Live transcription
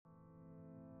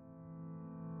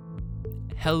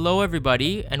Hello,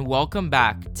 everybody, and welcome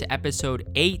back to episode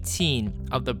 18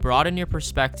 of the Broaden Your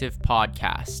Perspective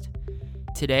podcast.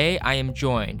 Today, I am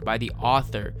joined by the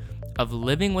author of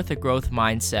Living with a Growth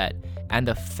Mindset and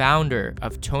the founder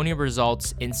of Tony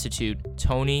Results Institute,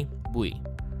 Tony Bui.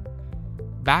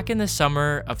 Back in the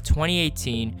summer of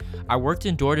 2018, I worked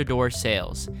in door-to-door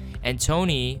sales, and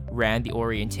Tony ran the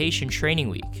Orientation Training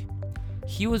Week.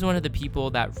 He was one of the people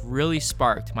that really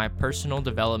sparked my personal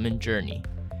development journey.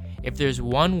 If there's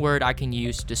one word I can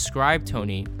use to describe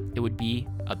Tony, it would be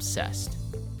obsessed.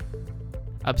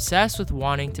 Obsessed with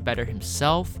wanting to better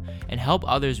himself and help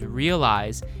others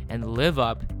realize and live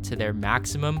up to their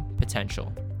maximum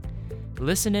potential.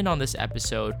 Listen in on this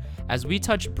episode as we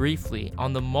touch briefly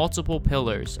on the multiple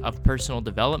pillars of personal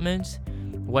development,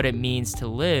 what it means to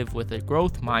live with a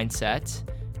growth mindset,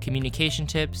 communication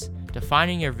tips,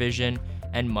 defining your vision,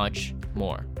 and much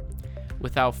more.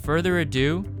 Without further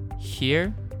ado,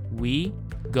 here we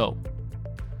go.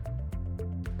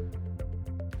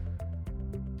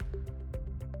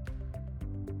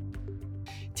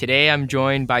 Today I'm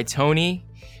joined by Tony.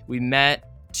 We met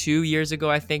 2 years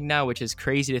ago, I think now, which is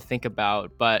crazy to think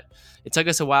about, but it took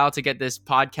us a while to get this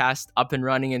podcast up and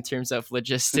running in terms of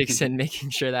logistics and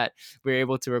making sure that we're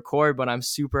able to record, but I'm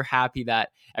super happy that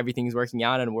everything's working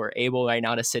out and we're able right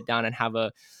now to sit down and have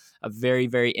a very,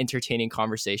 very entertaining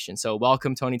conversation. So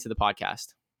welcome, Tony, to the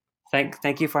podcast.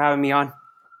 Thank you for having me on.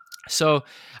 So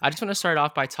I just want to start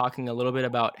off by talking a little bit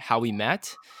about how we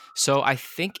met. So I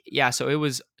think, so it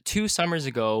was 2 summers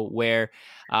ago where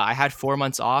I had 4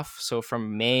 months off. So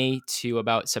from May to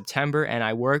about September, and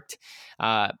I worked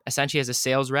essentially as a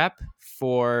sales rep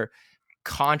for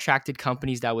contracted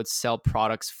companies that would sell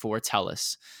products for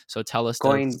TELUS. So TELUS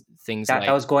does things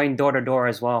that was going door to door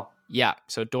as well. Yeah,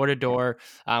 so door to door.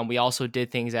 We also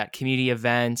did things at community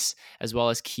events as well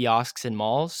as kiosks and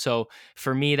malls. So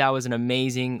for me, that was an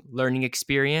amazing learning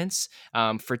experience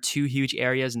for 2 huge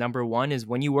areas. Number one is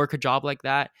when you work a job like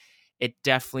that, it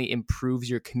definitely improves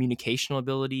your communicational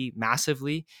ability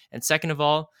massively. And second of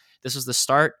all, this was the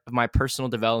start of my personal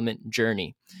development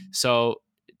journey. So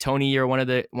Tony, you're one of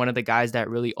the guys that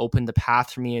really opened the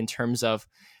path for me in terms of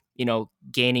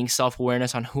gaining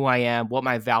self-awareness on who I am, what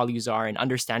my values are, and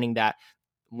understanding that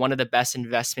one of the best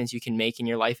investments you can make in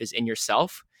your life is in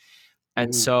yourself.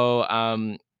 And so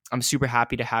I'm super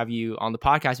happy to have you on the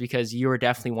podcast because you were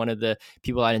definitely one of the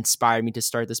people that inspired me to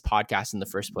start this podcast in the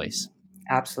first place.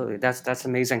 Absolutely. That's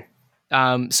amazing.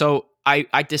 So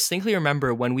I distinctly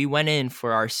remember when we went in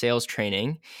for our sales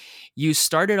training, you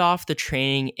started off the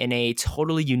training in a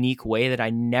totally unique way that I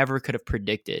never could have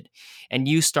predicted. And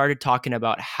you started talking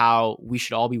about how we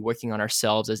should all be working on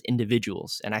ourselves as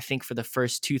individuals. And I think for the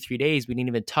first 2-3 days, we didn't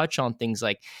even touch on things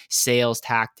like sales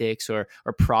tactics or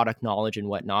product knowledge and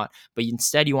whatnot. But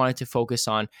instead, you wanted to focus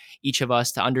on each of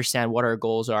us to understand what our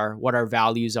goals are, what our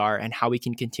values are, and how we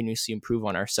can continuously improve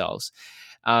on ourselves.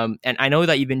 And I know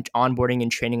that you've been onboarding and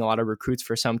training a lot of recruits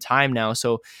for some time now.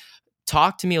 So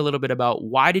talk to me a little bit about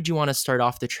why did you want to start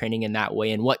off the training in that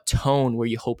way and what tone were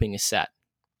you hoping to set?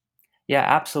 Yeah,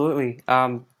 absolutely.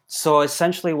 So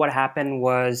essentially what happened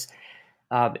was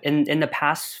in the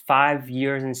past 5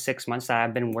 years and 6 months that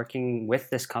I've been working with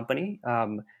this company,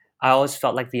 I always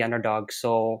felt like the underdog.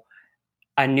 So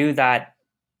I knew that,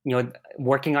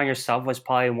 working on yourself was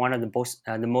probably one of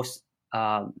the most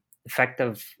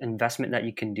effective investment that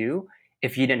you can do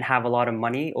if you didn't have a lot of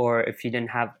money or if you didn't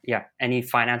have any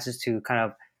finances to kind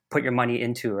of put your money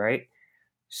into, right?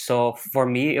 So for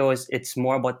me, it's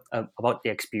more about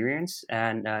the experience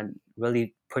and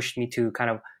really pushed me to kind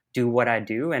of do what I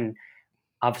do. And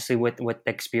obviously with the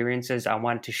experiences, I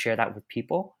wanted to share that with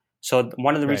people. So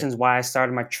one of the reasons why I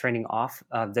started my training off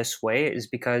this way is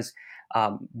because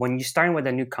when you're starting with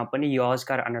a new company, you always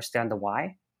got to understand the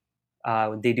why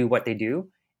they do what they do.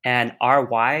 And our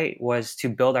why was to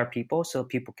build our people so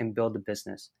people can build the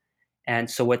business. And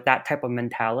so with that type of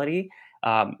mentality,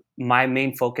 my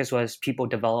main focus was people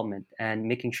development and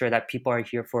making sure that people are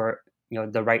here for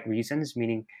the right reasons,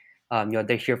 meaning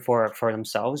they're here for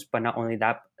themselves. But not only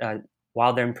that,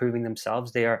 while they're improving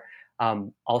themselves, they are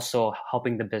also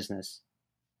helping the business.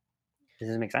 Does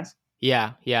this make sense?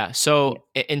 Yeah. So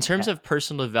in terms of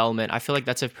personal development, I feel like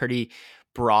that's a pretty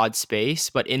broad space,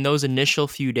 but in those initial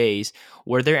few days,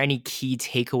 were there any key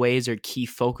takeaways or key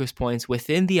focus points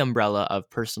within the umbrella of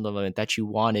personal development that you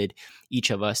wanted each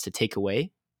of us to take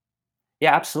away?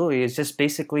 Yeah, absolutely. It's just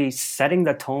basically setting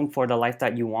the tone for the life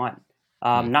that you want,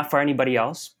 not for anybody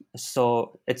else.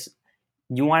 So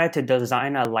you wanted to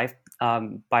design a life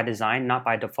by design, not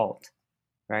by default,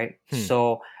 right?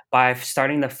 So by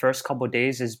starting the first couple of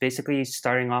days is basically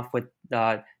starting off with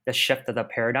the shift of the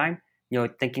paradigm,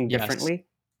 thinking Yes. differently,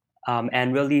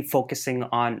 and really focusing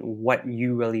on what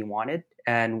you really wanted,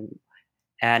 and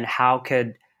how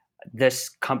could this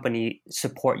company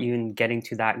support you in getting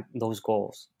to those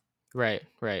goals. Right,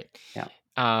 right. Yeah.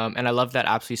 And I love that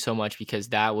absolutely so much because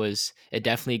it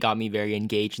definitely got me very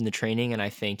engaged in the training. And I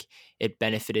think it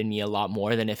benefited me a lot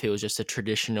more than if it was just a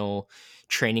traditional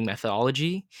training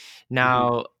methodology. Hmm.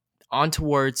 Now, on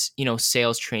towards,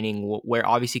 sales training, where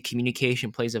obviously communication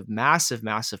plays a massive,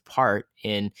 massive part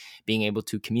in being able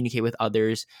to communicate with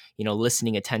others,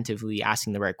 listening attentively,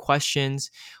 asking the right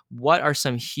questions. What are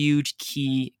some huge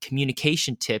key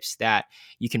communication tips that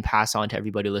you can pass on to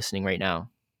everybody listening right now?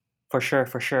 For sure,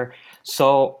 for sure.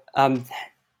 So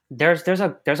there's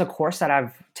a course that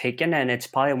I've taken, and it's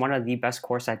probably one of the best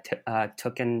course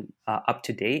took in up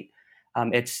to date.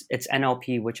 It's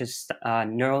NLP, which is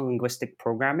neuro linguistic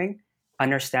programming,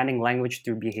 understanding language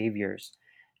through behaviors.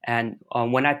 And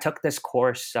when I took this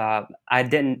course, I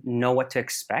didn't know what to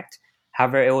expect.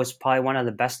 However, it was probably one of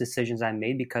the best decisions I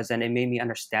made, because then it made me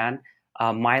understand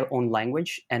my own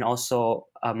language and also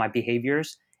my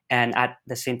behaviors. And at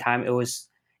the same time,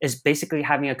 it's basically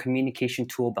having a communication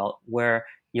tool belt where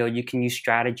you can use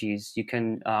strategies, you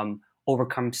can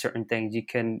overcome certain things, you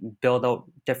can build out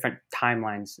different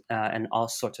timelines, and all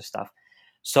sorts of stuff.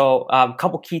 So a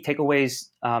couple key takeaways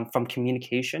from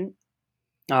communication.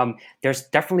 There's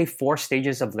definitely four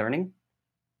stages of learning,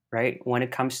 right? When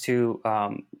it comes to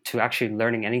actually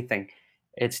learning anything,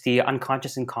 it's the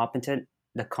unconscious incompetent,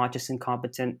 the conscious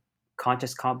incompetent,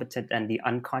 conscious competent, and the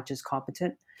unconscious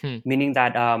competent. Hmm. Meaning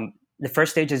that the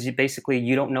first stage is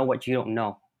you don't know what you don't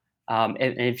know. And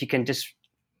if you can just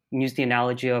use the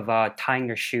analogy of tying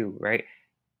your shoe, right?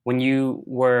 When you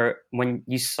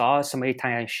saw somebody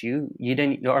tying a shoe, you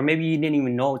didn't, or maybe you didn't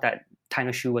even know that tying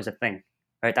a shoe was a thing,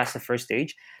 right? That's the first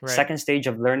stage. Right. Second stage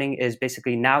of learning is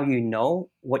basically now you know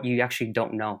what you actually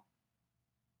don't know,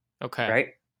 Okay. right?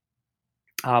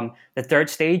 The third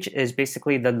stage is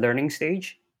basically the learning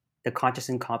stage, the conscious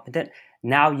incompetent.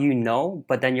 Now you know,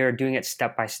 but then you're doing it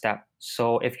step by step.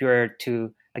 So if you're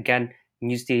to again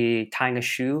use the tying a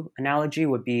shoe analogy,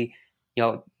 would be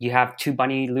you have two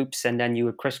bunny loops and then you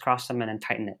would crisscross them and then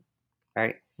tighten it,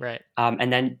 right? Right.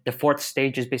 And then the fourth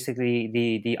stage is basically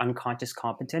the unconscious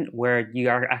competent, where you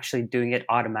are actually doing it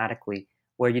automatically,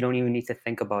 where you don't even need to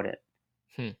think about it,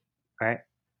 Hmm. right?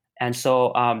 And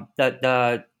so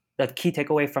the key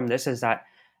takeaway from this is that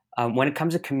when it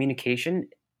comes to communication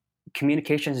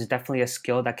is definitely a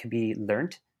skill that can be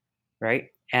learned, right?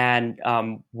 And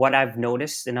what I've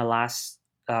noticed in the last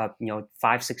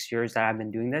 5-6 years that I've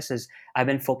been doing this is I've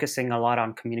been focusing a lot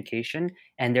on communication,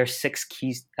 and there's six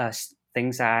key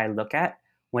things that I look at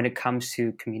when it comes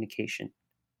to communication,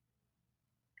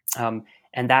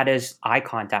 and that is eye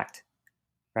contact,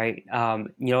 right?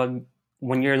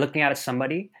 When you're looking at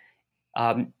somebody,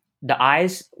 um, the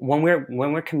eyes,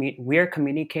 we're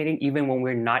communicating even when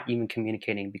we're not even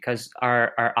communicating, because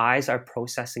our eyes are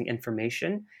processing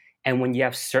information. And when you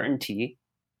have certainty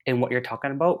in what you're talking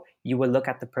about, you would look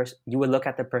at the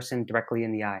person directly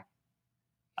in the eye.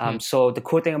 Hmm. So the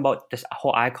cool thing about this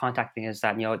whole eye contact thing is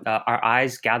that our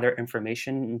eyes gather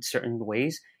information in certain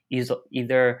ways,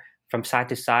 either from side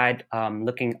to side,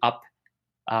 looking up,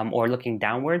 or looking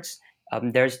downwards.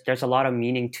 There's a lot of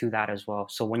meaning to that as well.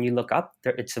 So when you look up,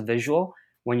 it's a visual.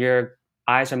 When your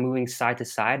eyes are moving side to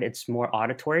side, it's more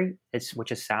auditory,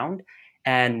 which is sound.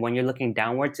 And when you're looking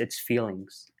downwards, it's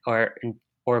feelings, or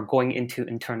going into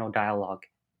internal dialogue,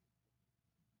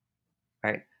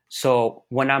 right? So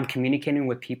when I'm communicating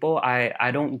with people, I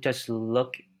don't just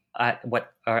look at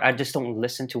what, or I just don't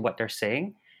listen to what they're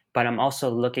saying, but I'm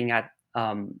also looking at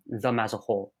them as a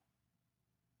whole,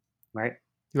 right?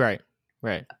 Right.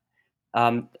 Right.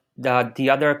 The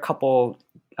other couple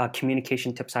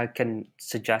communication tips I can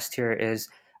suggest here is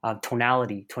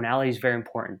tonality. Tonality is very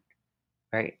important,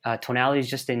 right? Tonality is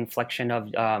just the inflection of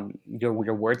your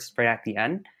words right at the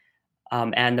end,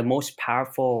 and the most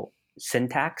powerful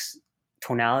syntax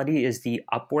tonality is the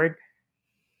upward,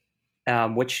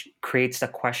 which creates a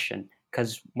question.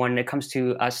 Because when it comes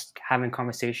to us having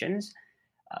conversations,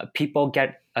 people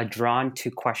get drawn to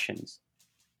questions,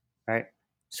 right?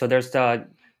 So there's the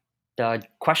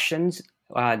questions.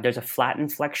 There's a flat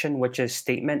inflection, which is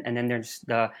statement, and then there's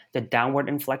the downward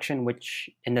inflection, which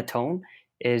in the tone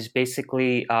is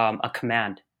basically a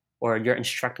command, or you're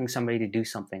instructing somebody to do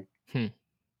something. Hmm.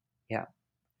 Yeah,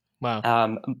 Wow.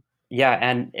 um, yeah,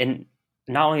 and in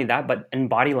not only that, but in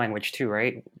body language too,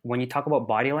 right? When you talk about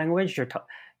body language,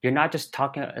 you're not just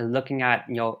talking, looking at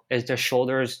is their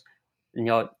shoulders, you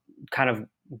know, kind of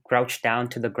grouched down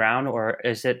to the ground, or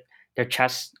is it their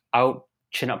chest out,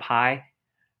 chin up high,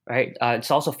 right?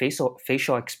 It's also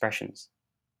facial expressions,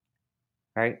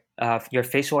 right? Your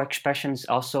facial expressions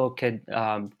also could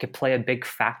play a big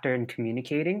factor in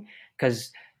communicating,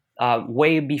 because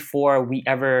way before we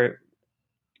ever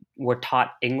were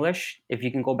taught English, if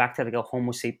you can go back to like the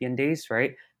Homo sapien days,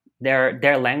 right?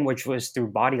 Their language was through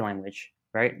body language,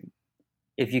 right?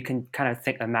 If you can kind of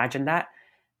imagine that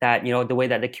the way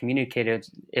that they communicated,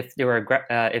 if they were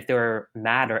if they were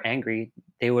mad or angry,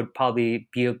 they would probably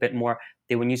be a bit more.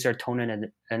 They would use their tone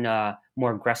in a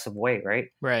more aggressive way, right?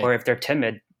 Right. Or if they're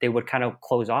timid, they would kind of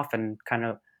close off, and kind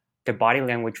of their body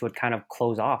language would kind of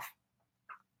close off,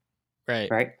 Right.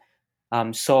 right?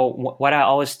 So what I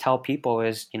always tell people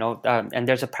is, and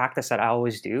there's a practice that I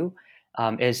always do,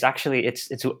 is actually it's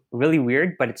really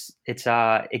weird, but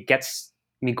it gets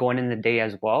me going in the day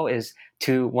as well. Is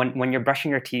to when you're brushing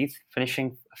your teeth,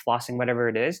 finishing flossing, whatever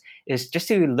it is just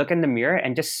to look in the mirror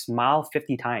and just smile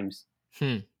 50 times.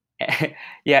 Hmm.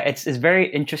 Yeah, it's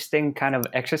very interesting kind of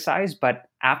exercise, but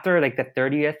after like the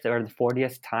 30th or the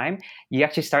 40th time, you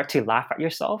actually start to laugh at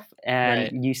yourself, and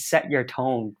Right. you set your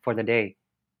tone for the day.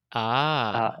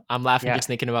 Ah, Uh, I'm laughing yeah. just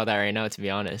thinking about that right now, to be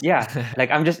honest. Yeah, like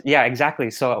I'm just yeah,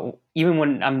 exactly. So even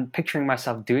when I'm picturing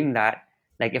myself doing that,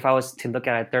 like if I was to look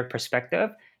at a third perspective,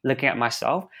 looking at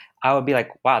myself, I would be like,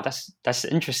 wow, that's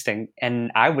interesting,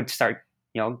 and I would start,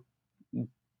 you know,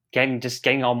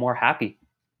 getting all more happy,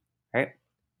 right?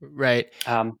 Right.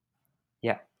 Um,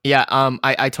 yeah. Yeah,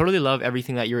 I totally love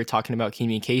everything that you were talking about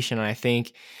communication. And I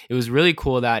think it was really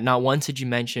cool that not once did you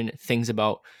mention things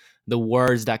about the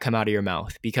words that come out of your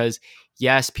mouth. Because,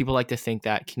 yes, people like to think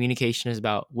that communication is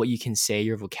about what you can say,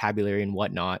 your vocabulary, and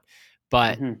whatnot.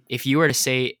 But Hmm.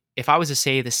 if I was to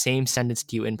say the same sentence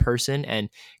to you in person and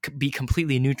be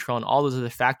completely neutral on all those other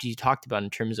factors you talked about in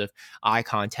terms of eye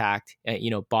contact,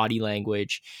 body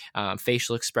language,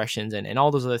 facial expressions, and all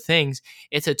those other things,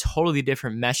 it's a totally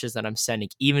different message that I'm sending,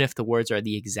 even if the words are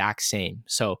the exact same.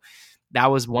 So that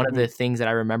was one of Hmm. the things that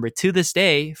I remember to this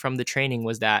day from the training,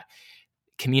 was that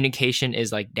communication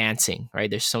is like dancing, right?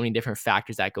 There's so many different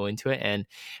factors that go into it. And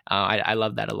I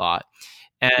love that a lot.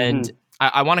 And Hmm.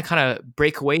 I want to kind of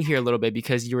break away here a little bit,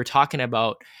 because you were talking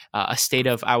about a state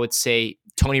of, I would say,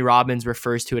 Tony Robbins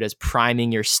refers to it as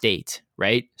priming your state,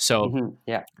 right? So Hmm.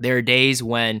 Yeah. there are days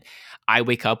when I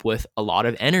wake up with a lot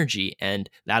of energy, and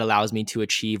that allows me to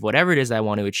achieve whatever it is I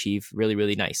want to achieve really,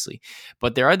 really nicely.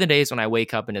 But there are the days when I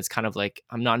wake up and it's kind of like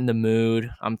I'm not in the mood,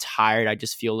 I'm tired, I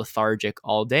just feel lethargic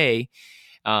all day.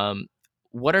 Um,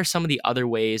 what are some of the other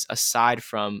ways, aside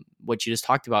from what you just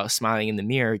talked about, smiling in the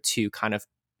mirror, to kind of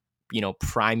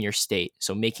prime your state,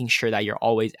 so making sure that you're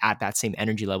always at that same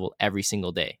energy level every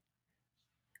single day?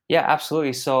 Yeah,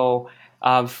 absolutely. So,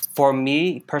 for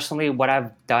me personally, what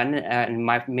I've done and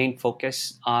my main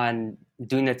focus on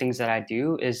doing the things that I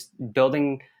do is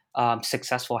building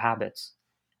successful habits.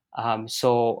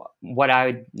 So, what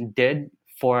I did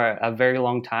for a very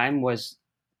long time was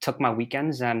took my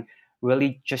weekends and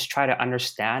really just try to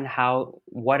understand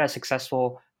what a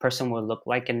successful person would look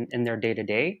like in their day to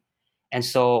day. And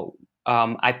so,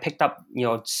 I picked up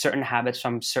certain habits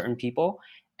from certain people.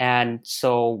 And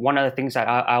so one of the things that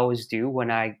I always do when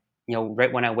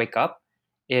right when I wake up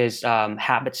is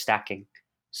habit stacking.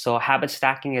 So habit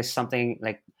stacking is something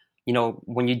like,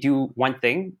 when you do one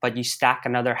thing but you stack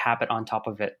another habit on top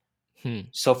of it. Hmm.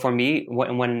 So for me,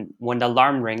 when the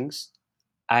alarm rings,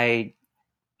 I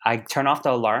I turn off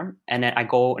the alarm, and then I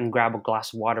go and grab a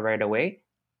glass of water right away,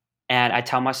 and I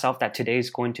tell myself that today is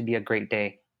going to be a great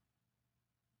day.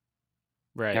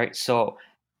 Right. Right. So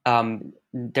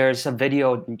there's a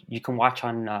video you can watch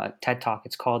on TED Talk.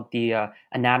 It's called the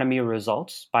Anatomy of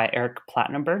Results by Eric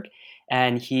Plattenberg,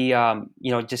 and he,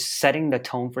 just setting the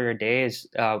tone for your day is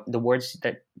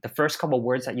the first couple of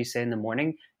words that you say in the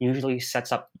morning usually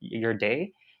sets up your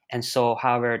day. And so,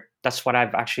 however, that's what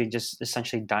I've actually just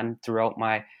essentially done throughout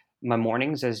my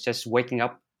mornings, is just waking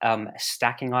up,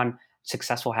 stacking on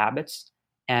successful habits,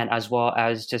 and as well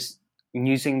as just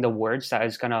using the words that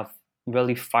is gonna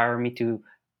really fire me to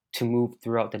move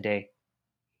throughout the day.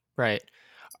 Right.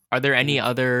 Are there any Mhm.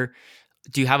 other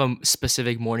Do you have a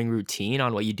specific morning routine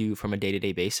on what you do from a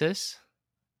day-to-day basis?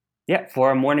 Yeah,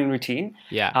 for a morning routine,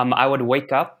 Yeah. I would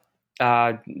wake up,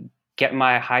 uh, get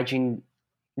my hygiene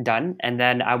done, and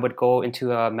then I would go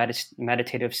into a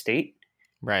meditative state.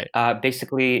 Right.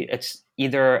 Basically, it's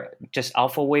either just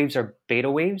alpha waves or beta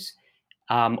waves,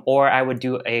 or I would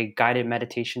do a guided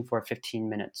meditation for 15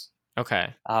 minutes.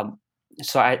 Okay. Um,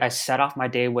 so I set off my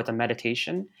day with a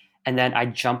meditation, and then I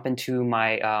jump into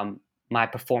my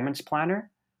performance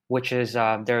planner, which is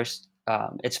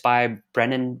it's by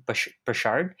Brennan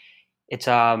Burchard. It's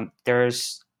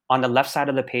there's on the left side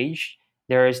of the page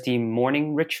there is the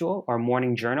morning ritual or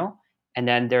morning journal, and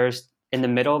then there's in the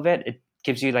middle of it, it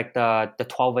gives you like the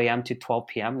 12 a.m. to 12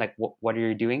 p.m. like what are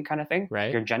you doing kind of thing,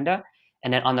 Right. your agenda.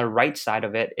 And then on the right side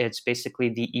of it, it's basically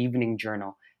the evening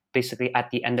journal. Basically,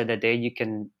 at the end of the day, you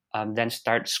can then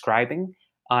start scribing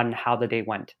on how the day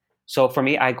went. So for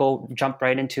me, I go jump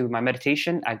right into my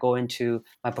meditation. I go into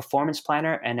my performance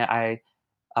planner, and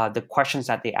the questions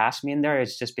that they ask me in there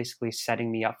is just basically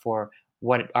setting me up for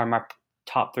what are my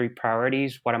top three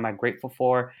priorities. What am I grateful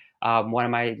for? What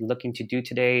am I looking to do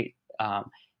today?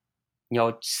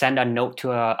 Send a note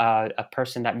to a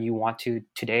person that you want to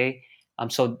today.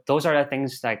 So those are the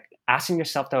things, like asking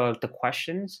yourself the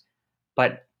questions.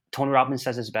 But Tony Robbins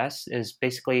says his best is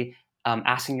basically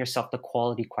asking yourself the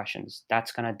quality questions.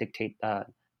 That's gonna dictate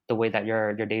the way that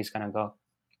your day is gonna go.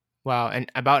 Wow.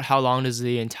 And about how long does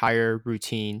the entire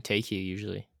routine take you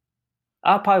usually?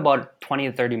 Probably about 20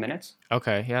 to 30 minutes.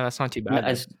 Okay. Yeah, that's not too N- bad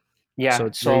then. as- So Yeah,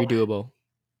 it's very so doable.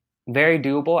 very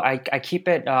doable. I keep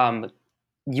it.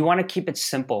 You want to keep it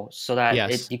simple so that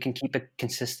Yes. you can keep it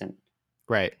consistent,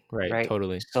 Right. Right. right?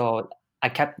 Totally. So I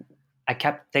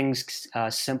kept things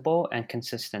simple and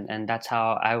consistent, and that's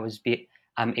how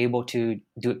I'm able to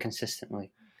do it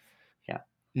consistently. Yeah,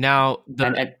 Now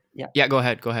and yeah, yeah, go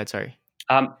ahead. Go ahead. Sorry.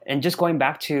 and just going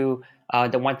back to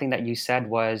the one thing that you said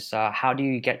was how do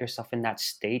you get yourself in that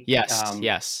state? Yes.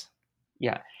 Yes.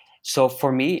 Yeah. So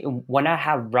for me, when I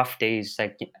have rough days,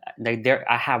 I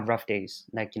have rough days,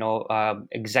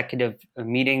 executive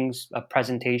meetings,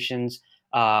 presentations.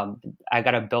 I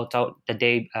gotta build out the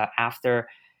day after.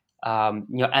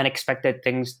 Unexpected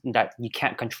things that you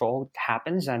can't control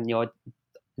happens, and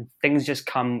things just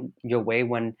come your way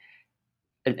when,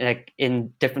 like,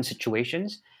 in different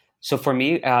situations. So for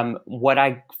me, what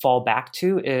I fall back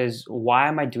to is, why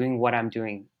am I doing what I'm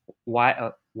doing?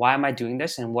 Why am I doing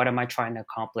this, and what am I trying to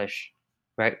accomplish?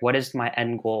 Right? What is my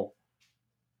end goal?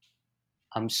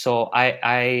 So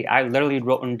I literally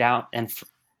wrote them down, and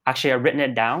actually I've written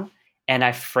it down, and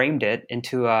I framed it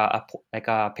into like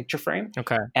a picture frame,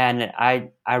 Okay. and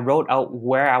I wrote out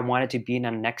where I wanted to be in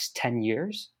the next 10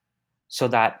 years, so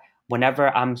that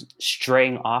whenever I'm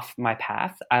straying off my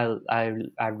path, I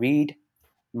read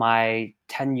my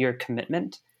 10-year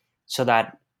commitment, so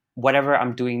that whatever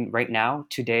I'm doing right now,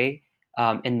 today,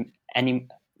 in any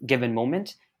given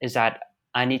moment, is that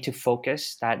I need to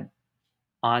focus that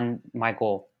on my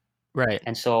goal. Right.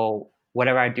 And so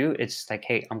whatever I do, it's like,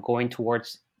 hey, I'm going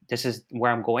towards, this is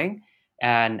where I'm going,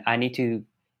 and I need to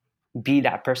be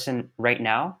that person right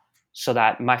now, so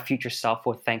that my future self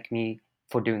will thank me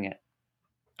for doing it.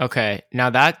 Okay. Now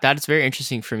that's very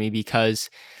interesting for me because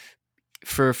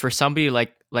for somebody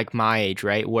like my age,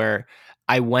 right, where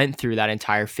I went through that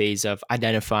entire phase of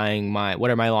identifying what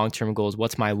are my long-term goals,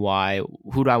 what's my why,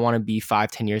 who do I want to be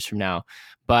 5-10 years from now.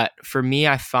 But for me,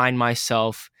 I find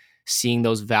myself seeing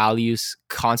those values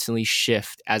constantly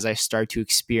shift as I start to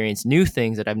experience new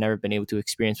things that I've never been able to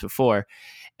experience before.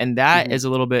 And that Mhm. is a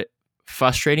little bit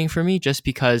frustrating for me, just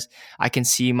because I can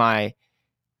see my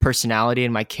personality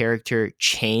and my character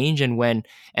change, and when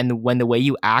the way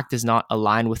you act is not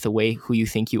aligned with the way who you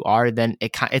think you are, then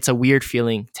it's a weird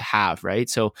feeling to have, right?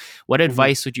 So what Mhm.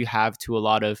 advice would you have to a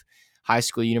lot of high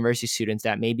school, university students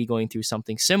that may be going through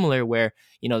something similar, where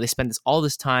they spend all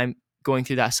this time going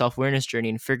through that self-awareness journey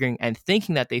and figuring and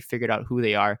thinking that they figured out who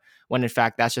they are, when in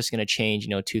fact that's just going to change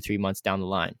 2-3 months down the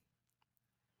line?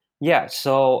 Yeah.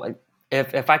 So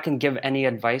if I can give any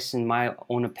advice in my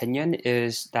own opinion,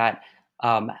 is that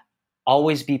um,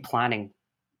 always be planning,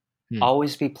 Hmm.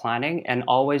 always be planning, and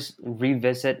always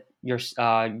revisit your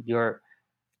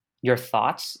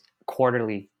thoughts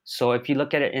quarterly. So if you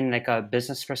look at it in like a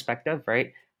business perspective,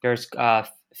 right? There's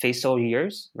fiscal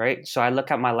years, right? So I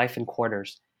look at my life in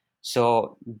quarters.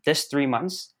 So this 3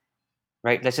 months,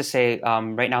 right? Let's just say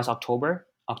right now is October,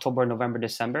 November,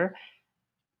 December.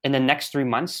 In the next 3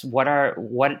 months, what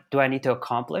do I need to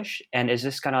accomplish, and is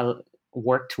this gonna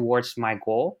work towards my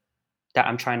goal that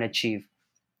I'm trying to achieve,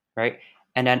 right?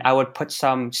 And then I would put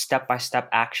some step by step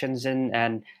actions in,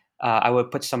 and I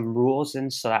would put some rules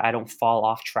in so that I don't fall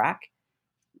off track.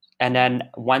 And then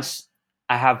once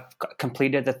I have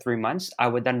completed the 3 months, I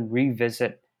would then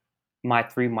revisit my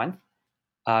 3 month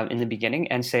in the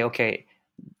beginning and say, okay,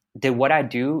 did what I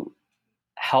do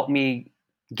help me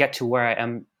get to where I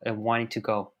am wanting to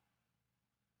go,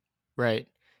 Right.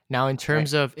 Now, right? in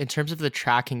terms of the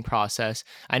tracking process,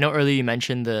 I know earlier you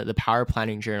mentioned the power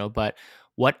planning journal, but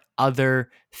what other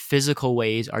physical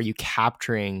ways are you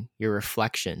capturing your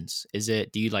reflections? Do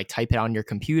you like type it on your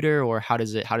computer, or how do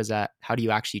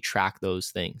you actually track those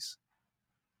things?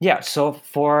 Yeah, so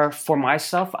for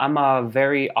myself, I'm a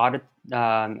very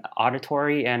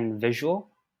auditory and visual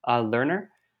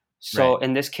learner. So Right.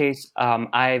 in this case,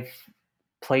 I've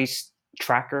placed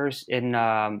trackers in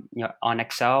on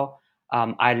Excel.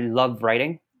 I love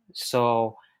writing,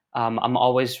 so I'm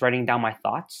always writing down my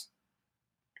thoughts.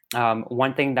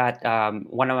 One thing that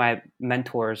one of my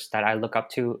mentors that I look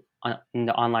up to in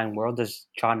the online world is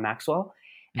John Maxwell,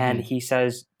 and Hmm. he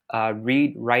says,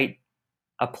 "Read, write,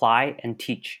 apply, and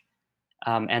teach."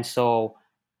 And so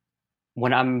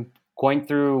when I'm going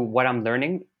through what I'm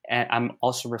learning and I'm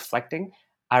also reflecting,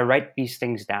 I write these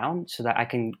things down so that I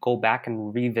can go back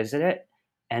and revisit it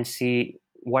and see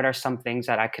what are some things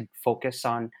that I could focus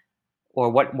on, or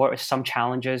what are some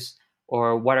challenges,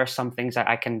 or what are some things that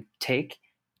I can take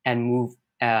and move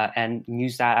and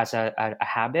use that as a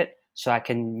habit so I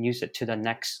can use it to the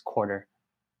next quarter.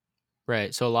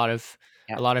 Right. So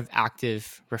Yeah. a lot of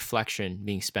active reflection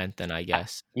being spent then, I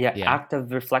guess. Yeah, Yeah.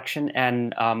 active reflection,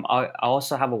 and I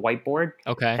also have a whiteboard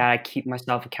Okay. that I keep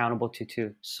myself accountable to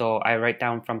too. So I write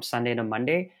down from Sunday to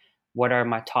Monday what are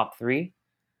my top three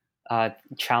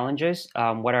challenges,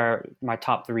 what are my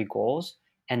top three goals,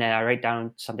 and then I write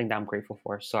down something that I'm grateful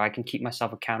for, so I can keep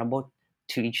myself accountable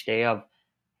to each day of,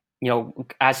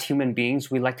 as human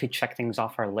beings, we like to check things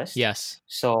off our list. Yes.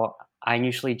 So I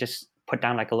usually just put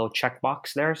down like a little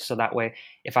checkbox there. So that way,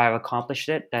 if I've accomplished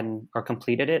it then or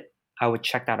completed it, I would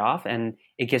check that off. And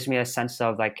it gives me a sense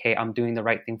of like, hey, I'm doing the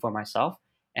right thing for myself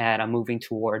and I'm moving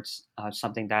towards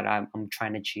something that I'm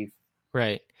trying to achieve.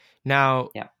 Right. Now,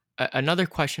 Yeah. another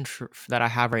question that I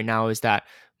have right now is that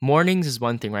mornings is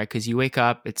one thing, right? Because you wake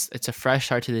up, it's a fresh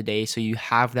start to the day, so you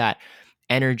have that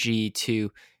energy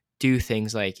to do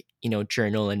things like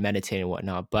journal and meditate and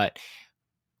whatnot. But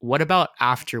what about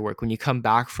after work? When you come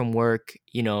back from work,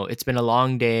 it's been a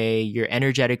long day, you're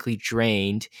energetically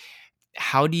drained.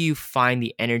 How do you find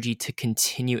the energy to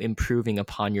continue improving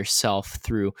upon yourself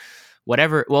through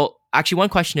whatever? Well, actually, one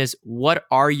question is, what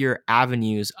are your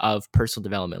avenues of personal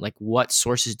development? Like, what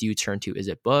sources do you turn to? Is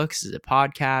it books? Is it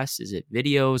podcasts? Is it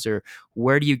videos? Or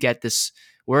where do you get this?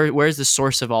 Where's the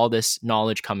source of all this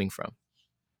knowledge coming from?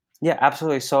 Yeah,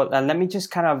 absolutely. So let me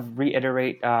just kind of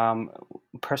reiterate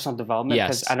personal development,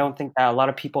 because I Yes. don't think that a lot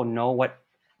of people know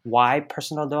why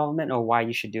personal development or why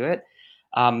you should do it.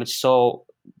 So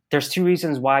there's two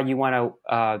reasons why you want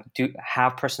to do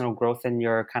have personal growth in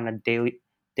your kind of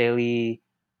daily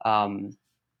um,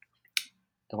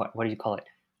 what do you call it?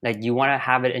 Like you want to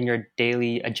have it in your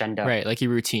daily agenda. Right. Like your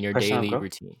routine, your Personal daily growth,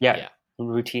 routine. yeah, Yeah.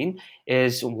 routine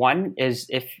is one is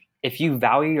if you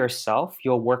value yourself,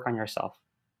 you'll work on yourself,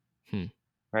 Hmm.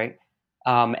 right?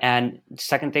 And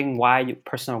second thing, why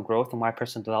personal growth and why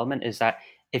personal development is that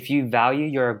if you value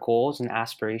your goals and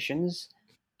aspirations,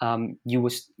 you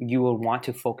will want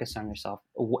to focus on yourself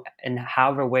in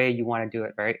however way you want to do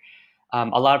it, right?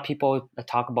 A lot of people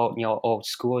talk about, oh,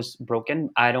 school is broken.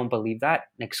 I don't believe that.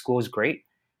 Like, school is great.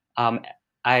 um,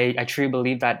 I truly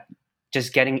believe that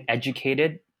just getting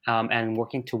educated and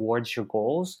working towards your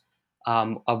goals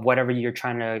of whatever you're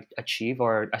trying to achieve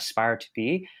or aspire to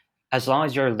be, as long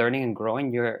as you're learning and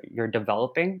growing, you're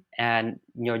developing, and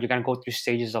you're gonna go through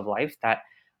stages of life that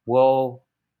will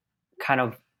kind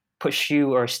of push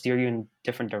you or steer you in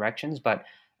different directions. But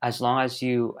as long as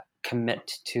you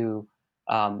commit to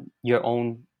your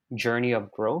own journey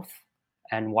of growth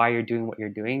and why you're doing what you're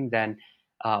doing, then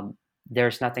um,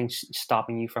 there's nothing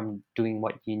stopping you from doing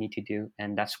what you need to do,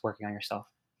 and that's working on yourself.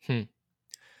 Hmm.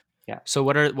 Yeah. So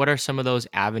what are some of those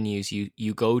avenues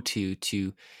you go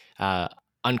to uh,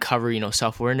 uncover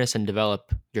self awareness and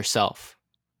develop yourself?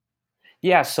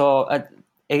 Yeah, so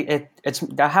it's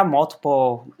I have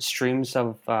multiple streams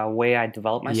of way I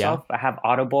develop Yeah. myself. I have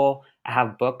Audible, I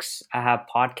have books, I have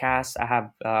podcasts,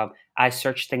 I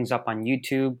search things up on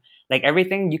YouTube. Like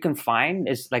everything you can find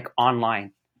is like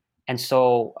online. And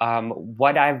so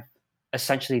what I've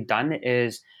essentially done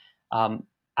is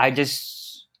I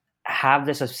just have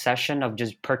this obsession of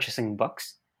just purchasing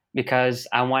books because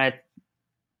I wanted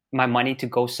my money to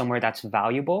go somewhere that's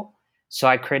valuable. So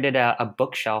I created a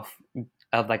bookshelf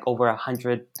of like over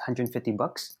 150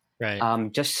 books,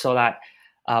 Right. just so that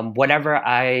whatever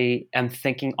I am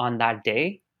thinking on that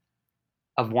day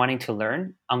of wanting to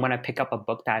learn, I'm going to pick up a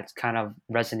book that kind of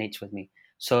resonates with me.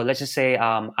 So let's just say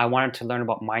I wanted to learn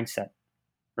about mindset,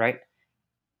 right?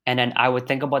 And then I would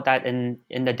think about that in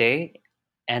the day,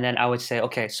 and then I would say,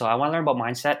 okay, so I want to learn about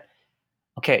mindset.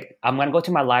 Okay, I'm gonna go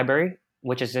to my library,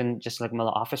 which is in just like my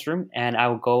little office room, and I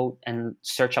will go and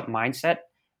search up mindset.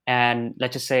 And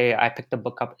let's just say I picked the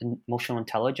book up in emotional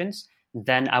intelligence.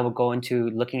 Then I would go into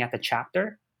looking at the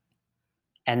chapter,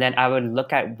 and then I would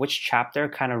look at which chapter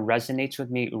kind of resonates with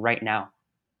me right now.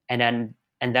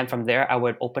 and then from there I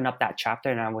would open up that chapter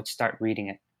and I would start reading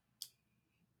it.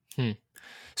 Hmm.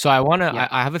 So I want to, Yeah.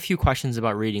 I have a few questions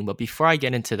about reading, but before I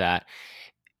get into that,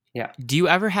 Yeah. do you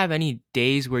ever have any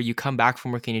days where you come back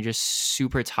from work and you're just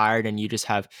super tired and you just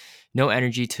have no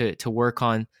energy to work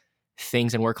on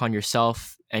things and work on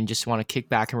yourself and just want to kick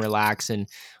back and relax and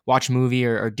watch a movie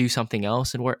or do something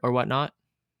else and or whatnot?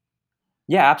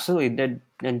 Yeah, absolutely.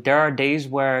 There are days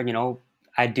where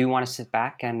I do want to sit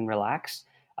back and relax.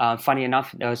 Funny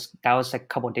enough, that was like a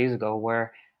couple of days ago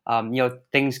where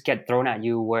things get thrown at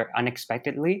you where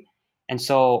unexpectedly, and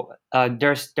so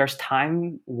there's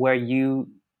time where you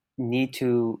need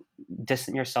to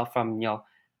distance yourself from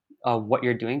what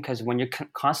you're doing, because when you're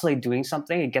constantly doing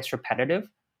something, it gets repetitive.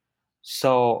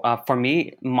 So for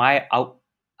me, my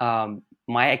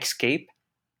escape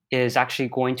is actually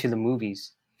going to the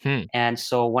movies. Hmm. And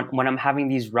so when I'm having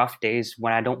these rough days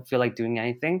when I don't feel like doing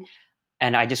anything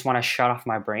and I just want to shut off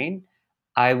my brain,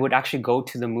 I would actually go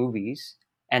to the movies.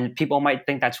 And people might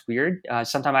think that's weird.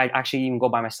 Sometimes I actually even go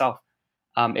by myself.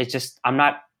 It's just I'm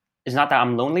not. It's not that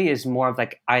I'm lonely. It's more of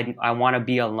like I want to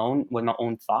be alone with my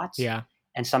own thoughts. Yeah.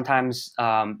 And sometimes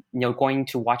going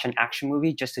to watch an action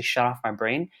movie just to shut off my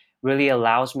brain really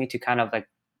allows me to kind of like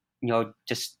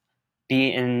just be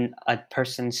in a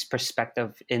person's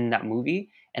perspective in that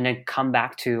movie, and then come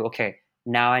back to, okay,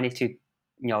 now I need to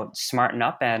smarten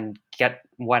up and get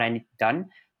what I need done,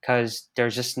 because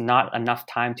there's just not enough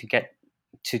time to get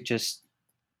to just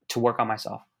to work on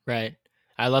myself. Right.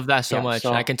 I love that so Yeah. much.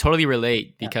 And I So can totally relate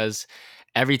yeah. because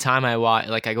every time I watch,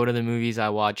 like I go to the movies, I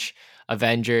watch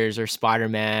Avengers or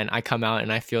Spider-Man, I come out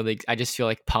and I just feel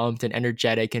like pumped and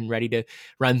energetic and ready to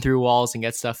run through walls and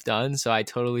get stuff done. So I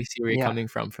totally see where you're Yeah. coming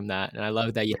from that. And I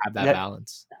love that you have that That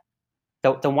balance.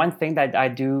 the one thing that I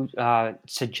do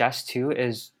suggest too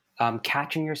is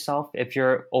catching yourself if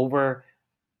you're overdoing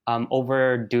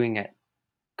it,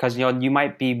 because you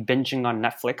might be binging on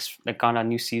Netflix like on a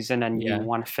new season and you Yeah.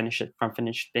 want to finish it from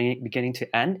beginning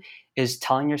to end. Is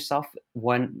telling yourself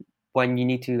when you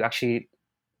need to actually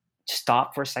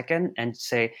stop for a second and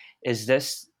say, is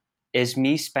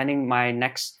me spending my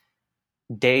next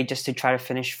day just to try to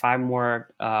finish five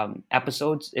more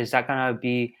episodes,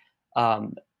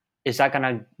 um, is that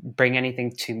gonna bring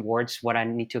anything towards what I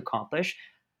need to accomplish?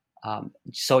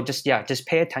 So just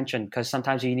pay attention, because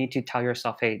sometimes you need to tell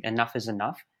yourself, hey, enough is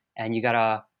enough, and you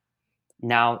gotta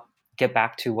now get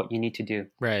back to what you need to do.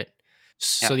 Right.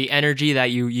 Yeah. So the energy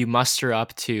that you muster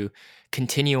up to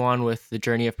continue on with the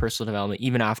journey of personal development,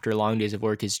 even after long days of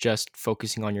work, is just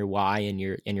focusing on your why and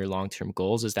your long-term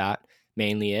goals. Is that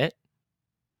mainly it?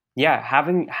 Yeah,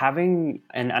 having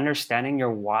and understanding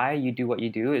your why you do what you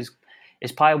do is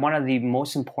probably one of the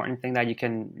most important thing that you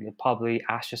can probably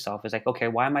ask yourself, is like, okay,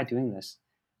 why am I doing this?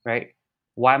 Right?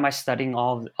 Why am I studying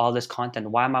all this content?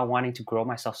 Why am I wanting to grow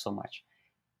myself so much?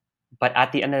 But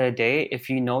at the end of the day, if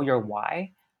you know your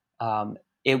why, um,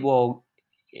 you will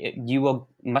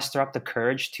muster up the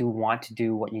courage to want to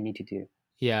do what you need to do.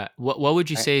 Yeah. What would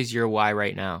you Right? say is your why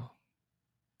right now?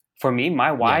 For me, my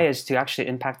Yeah. why is to actually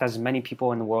impact as many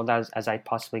people in the world as I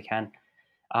possibly can.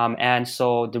 And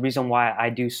so the reason why I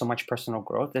do so much personal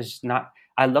growth is not,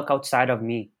 I look outside of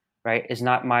me, right? It's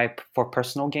not my for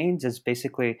personal gains. It's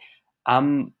basically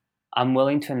I'm I'm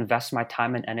willing to invest my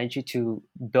time and energy to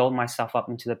build myself up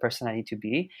into the person I need to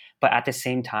be. But at the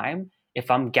same time,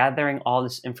 if I'm gathering all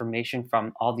this information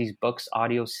from all these books,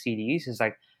 audio, CDs, it's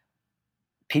like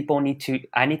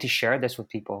I need to share this with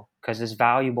people, because there's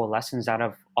valuable lessons out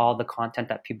of all the content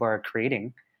that people are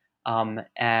creating.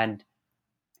 And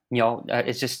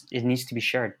it needs to be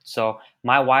shared. So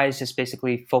my why is just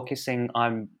basically focusing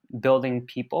on building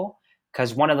people,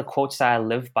 because one of the quotes that I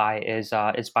live by is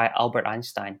it's by Albert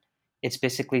Einstein. It's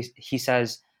basically, he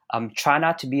says, try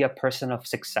not to be a person of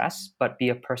success, but be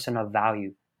a person of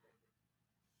value.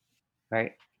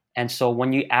 Right? And so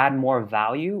when you add more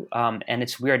value, and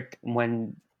it's weird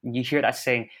when you hear that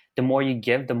saying, the more you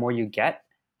give, the more you get.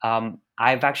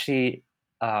 I've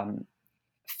um,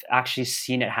 actually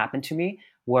seen it happen to me,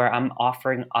 where I'm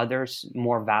offering others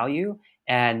more value,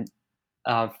 and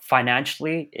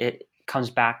financially it comes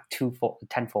back twofold,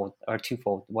 tenfold, or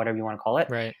twofold, whatever you want to call it.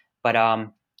 Right. But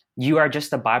you are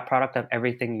just a byproduct of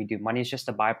everything you do. Money is just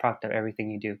a byproduct of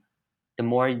everything you do. The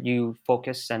more you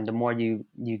focus and the more you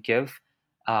give,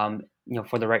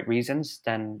 for the right reasons,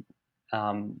 then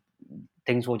um,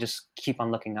 things will just keep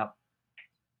on looking up.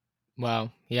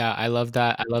 Wow. Yeah, I love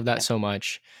that. I love that Yeah. so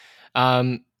much.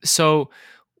 So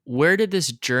where did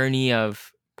this journey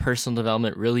of personal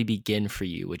development really begin for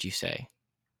you, would you say?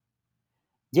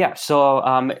 Yeah. So,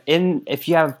 in if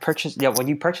you have purchased, yeah, when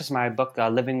you purchase my book,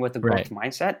 Living with a Growth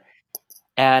Right. Mindset,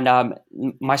 And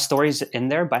my story's in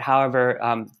there. But however,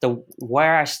 the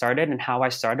where I started and how I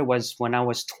started was when I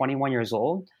was 21 years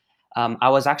old. I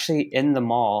was actually in the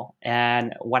mall,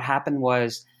 and what happened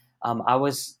was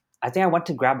I think I went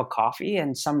to grab a coffee,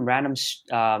 and some random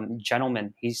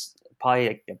gentleman. He's probably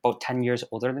like about 10 years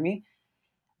older than me.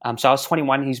 So I was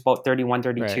 21. He's about 31, Right.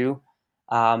 32.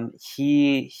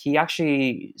 He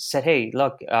actually said, "Hey,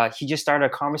 look." He just started a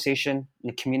conversation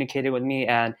and communicated with me,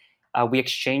 and we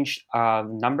exchanged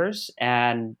numbers.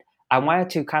 And I wanted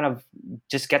to kind of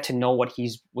just get to know what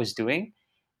he was doing.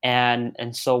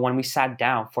 And so when we sat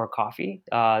down for a coffee,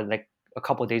 like a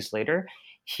couple of days later,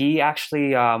 he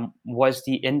actually was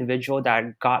the individual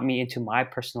that got me into my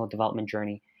personal development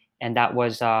journey, and that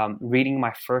was reading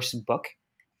my first book,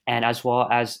 and as well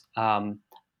as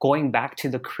going back to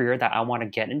the career that I want to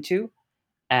get into,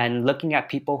 and looking at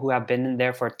people who have been in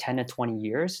there for 10 to 20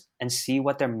 years and see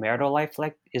what their marital life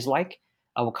is like,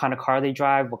 what kind of car they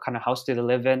drive, what kind of house do they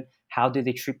live in, how do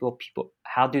they treat people,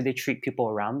 how do they treat people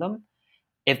around them.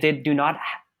 If they do not,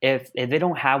 if they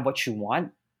don't have what you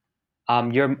want,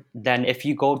 you're then if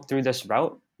you go through this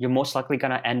route, you're most likely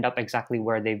going to end up exactly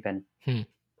where they've been, Hmm.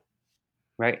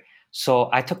 right? So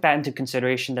I took that into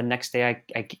consideration. The next day,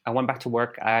 I went back to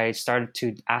work. I started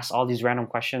to ask all these random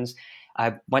questions.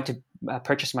 I went to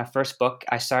purchase my first book.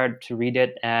 I started to read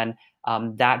it, and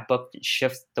that book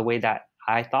shifted the way that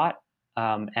I thought,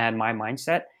 and my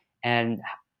mindset. And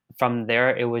from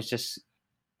there, it was just,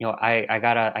 I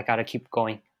gotta keep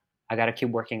going. I gotta keep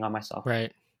working on myself.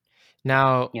 Right.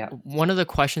 Now, Yeah. one of the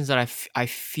questions that I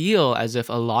feel as if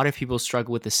a lot of people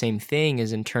struggle with the same thing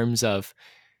is in terms of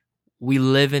we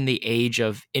live in the age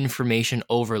of information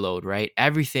overload, right?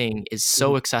 Everything is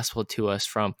so Mhm. accessible to us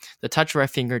from the touch of our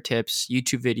fingertips,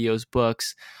 YouTube videos,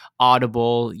 books,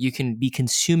 Audible. You can be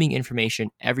consuming information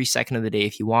every second of the day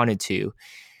if you wanted to.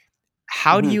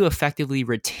 How do Mhm. you effectively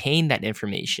retain that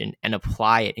information and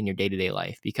apply it in your day to day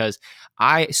life? Because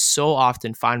I so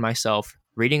often find myself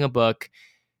reading a book.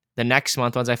 The next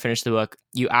month, once I finish the book,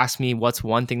 you ask me what's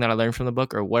one thing that I learned from the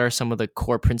book or what are some of the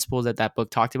core principles that that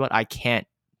book talked about.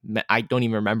 I don't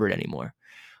even remember it anymore.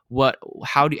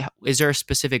 Is there a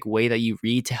specific way that you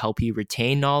read to help you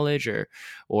retain knowledge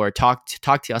or talk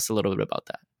to us a little bit about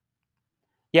that?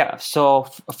 Yeah. So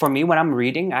for me, when I'm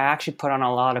reading, I actually put on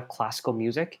a lot of classical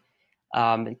music.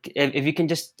 If you can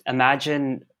just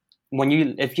imagine,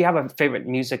 if you have a favorite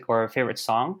music or a favorite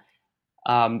song,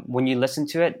 when you listen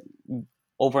to it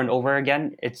over and over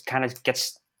again, it kind of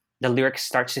gets the lyrics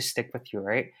starts to stick with you,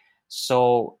 right?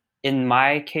 So in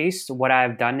my case, what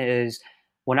I've done is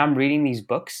when I'm reading these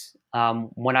books,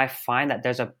 when I find that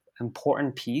there's a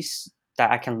important piece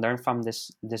that I can learn from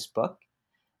this book,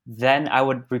 then I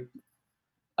would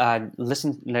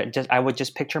listen. Just I would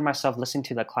just picture myself listening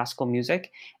to the classical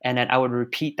music, and then I would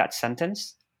repeat that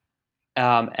sentence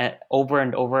over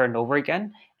and over and over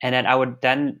again, and then I would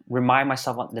then remind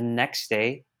myself on the next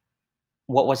day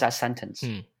what was that sentence,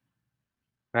 Hmm,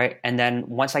 right? And then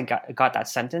once I got that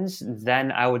sentence,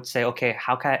 then I would say, okay,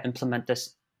 how can I implement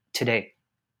this today?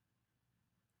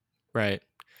 right.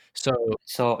 So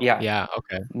So yeah, yeah,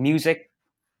 okay. music,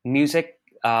 music,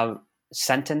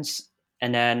 sentence,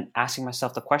 and then asking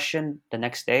myself the question the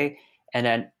next day, and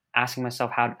then asking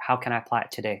myself how can I apply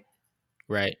it today?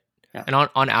 Right. Yeah. And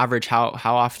on average, how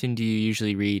often do you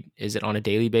usually read? Is it on a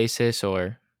daily basis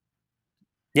or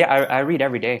Yeah, I read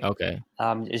every day. okay.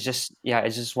 It's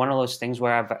just one of those things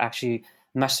where I've actually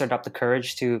mustered up the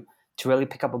courage to really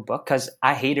pick up a book because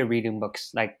I hated reading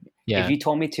books. Like if Yeah. you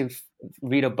told me to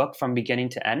read a book from beginning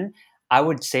to end, I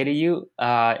would say to you,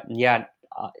 yeah,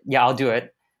 I'll do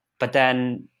it. But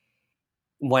then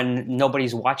when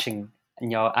nobody's watching,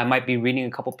 I might be reading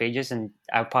a couple pages and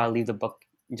I'll probably leave the book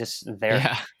just there.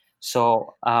 Yeah.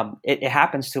 So it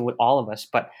happens to with all of us.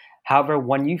 But however,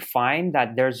 when you find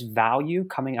that there's value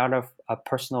coming out of a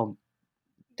personal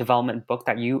development book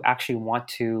that you actually want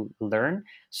to learn,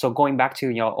 so going back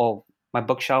to my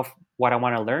bookshelf, what I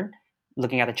want to learn,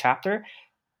 looking at the chapter,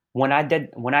 when I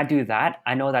do that,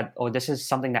 I know that this is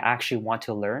something that I actually want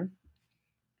to learn,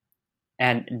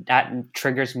 and that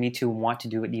triggers me to want to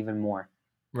do it even more.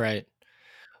 Right.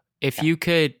 If Yeah. you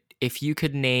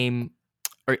could name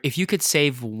or if you could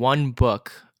save one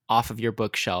book off of your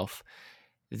bookshelf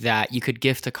that you could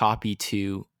gift a copy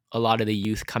to a lot of the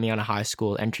youth coming out of high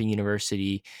school, entering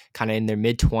university, kind of in their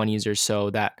mid 20s or so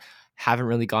that haven't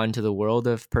really gone into the world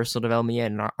of personal development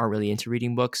yet and aren't really into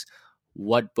reading books,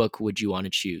 what book would you want to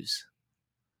choose?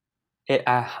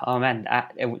 Oh man,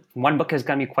 one book is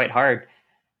gonna be quite hard.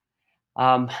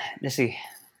 Um, let's see.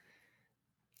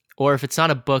 Or if it's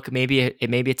not a book, maybe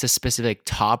it's a specific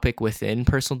topic within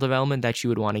personal development that you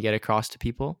would want to get across to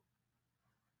people.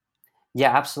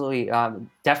 Yeah, absolutely.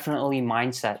 Definitely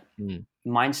mindset. Mm.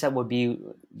 Mindset would be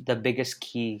the biggest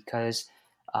key because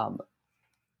um,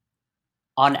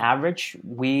 on average,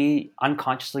 we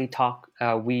unconsciously talk.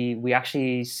 We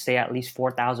actually say at least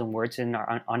 4,000 words in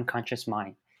our unconscious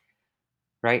mind,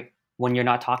 right? When you're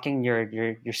not talking,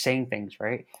 you're saying things,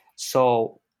 right?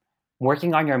 So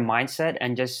working on your mindset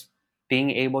and just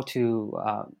being able to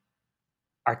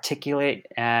articulate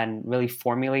and really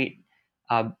formulate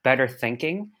better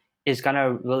thinking is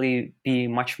gonna really be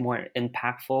much more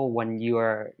impactful when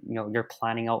you're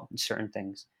planning out certain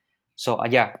things. So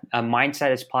yeah,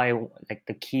 mindset is probably like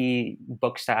the key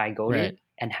books that I go Right. to,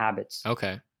 and habits.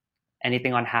 Okay.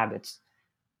 Anything on habits.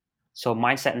 So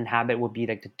mindset and habit would be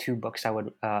like the two books I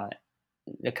would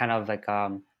kind of like I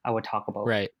would talk about,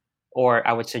 Right. or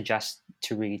I would suggest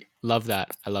to read. Love that.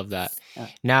 I love that. Uh,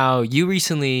 Now, you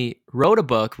recently wrote a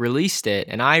book, released it,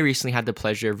 and I recently had the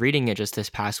pleasure of reading it just this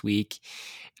past week.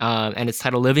 And it's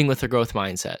titled Living with a Growth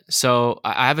Mindset. So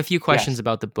I have a few questions yes.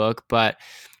 about the book, but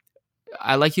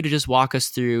I'd like you to just walk us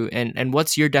through and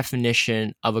what's your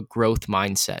definition of a growth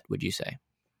mindset, would you say?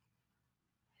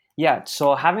 Yeah,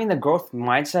 so having the growth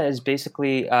mindset is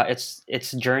basically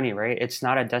it's a journey, right? It's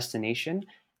not a destination.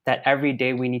 That every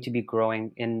day we need to be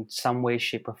growing in some way,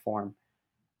 shape, or form.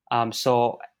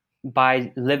 So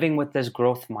by living with this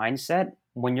growth mindset,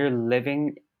 when you're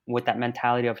living with that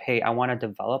mentality of, hey, I want to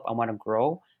develop, I want to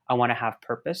grow, I want to have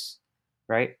purpose,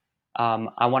 right?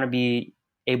 I want to be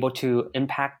able to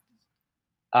impact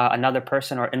another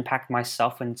person or impact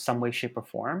myself in some way, shape, or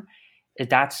form.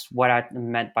 That's what I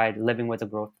meant by living with a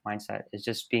growth mindset. Is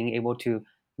just being able to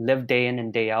live day in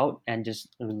and day out, and just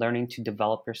learning to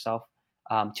develop yourself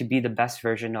to be the best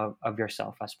version of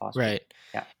yourself as possible. Right.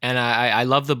 Yeah. And I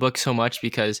love the book so much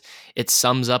because it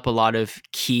sums up a lot of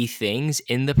key things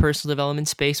in the personal development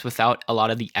space without a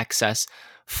lot of the excess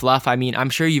fluff. I mean, I'm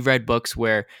sure you've read books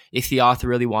where if the author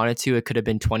really wanted to, it could have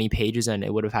been 20 pages and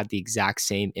it would have had the exact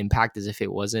same impact as if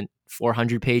it wasn't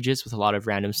 400 pages with a lot of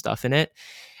random stuff in it.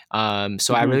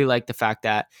 So I Hmm. really like the fact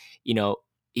that, you know,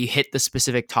 you hit the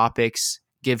specific topics,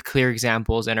 give clear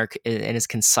examples, and is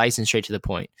concise and straight to the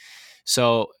point.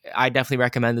 So I definitely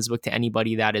recommend this book to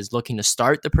anybody that is looking to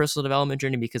start the personal development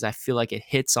journey because I feel like it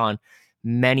hits on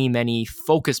many, many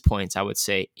focus points, I would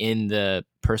say, in the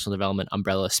personal development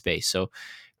umbrella space. So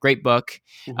great book.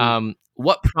 Hmm.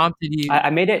 What prompted you?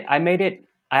 I made it. I made it.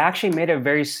 I actually made it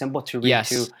very simple to read Yes.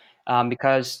 too,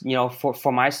 because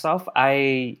for myself,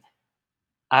 I'm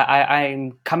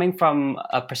coming from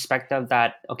a perspective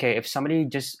that, okay, if somebody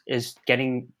just is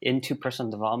getting into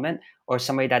personal development, or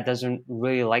somebody that doesn't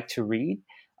really like to read,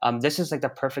 this is like the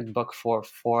perfect book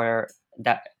for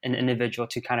that an individual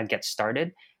to kind of get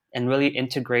started and really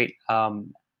integrate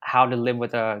how to live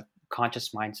with a conscious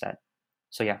mindset.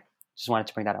 So yeah, just wanted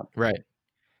to bring that up. Right.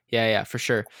 Yeah, yeah, for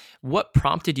sure. What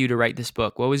prompted you to write this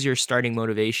book? What was your starting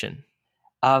motivation?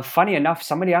 Funny enough,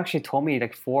 somebody actually told me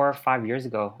like 4 or 5 years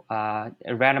ago, a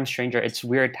random stranger. It's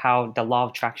weird how the law of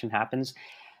attraction happens.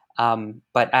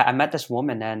 But I met this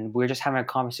woman, and we were just having a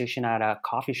conversation at a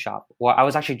coffee shop. Well, I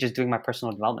was actually just doing my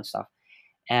personal development stuff,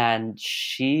 and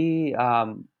she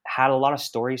had a lot of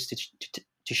stories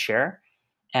to share.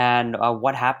 And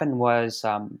what happened was,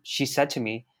 she said to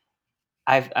me,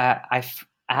 I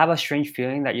have a strange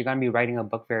feeling that you're going to be writing a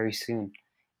book very soon."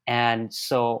 And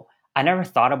so I never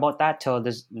thought about that till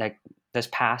this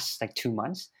past like 2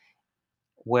 months,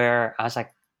 where I was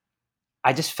like,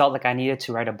 I just felt like I needed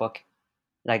to write a book.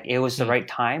 Like it was the Hmm. right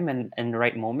time and the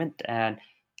right moment, and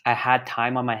I had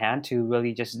time on my hand to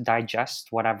really just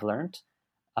digest what I've learned.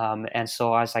 And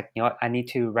so I was like, you know what, I need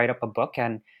to write up a book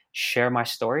and share my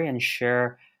story and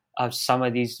share some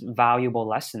of these valuable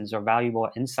lessons or valuable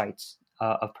insights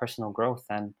of personal growth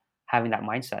and having that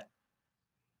mindset.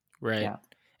 Right. Yeah.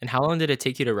 And how long did it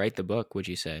take you to write the book, would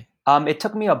you say? It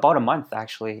took me about a month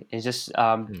actually. It's just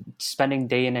Hmm. spending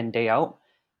day in and day out.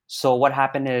 So what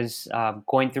happened is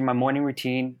going through my morning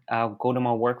routine, go to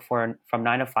my work from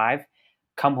 9 to 5,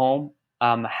 come home,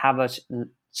 have a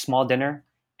small dinner,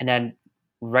 and then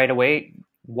right away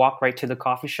walk right to the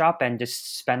coffee shop and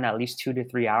just spend at least 2 to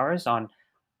 3 hours on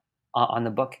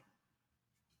the book.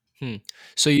 Hmm.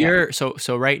 So Yeah.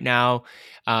 so right now,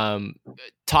 um,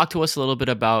 talk to us a little bit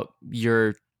about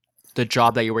the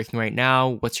job that you're working right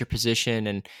now. What's your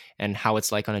position and how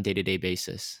it's like on a day to day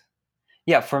basis.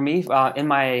 Yeah, for me, in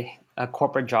my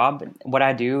corporate job, what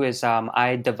I do is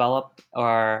I develop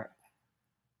or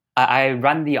I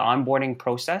run the onboarding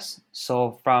process.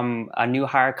 So from a new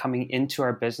hire coming into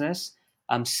our business,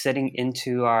 sitting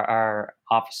into our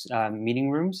office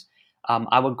meeting rooms,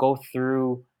 I would go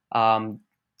through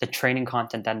the training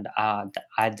content that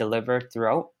I deliver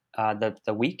throughout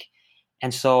the week.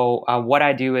 And so what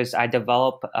I do is I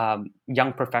develop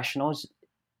young professionals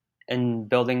in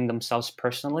building themselves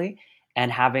personally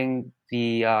and having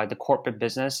the corporate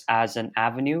business as an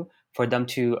avenue for them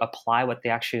to apply what they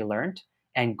actually learned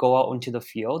and go out into the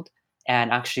field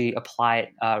and actually apply it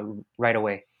right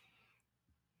away.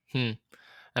 Hmm.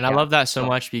 And I Yeah. love that so So.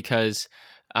 much because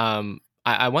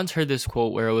I once heard this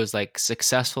quote where it was like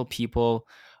successful people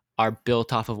are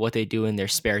built off of what they do in their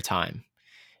spare time.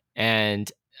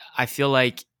 And I feel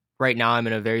like right now I'm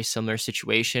in a very similar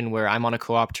situation where I'm on a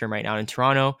co-op term right now in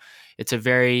Toronto. It's a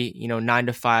very, 9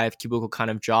 to 5 cubicle kind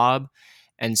of job.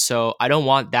 And so I don't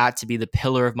want that to be the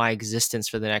pillar of my existence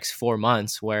for the next 4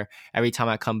 months, where every time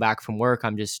I come back from work,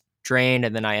 I'm just drained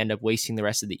and then I end up wasting the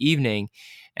rest of the evening.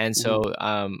 And so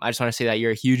Mhm. I just want to say that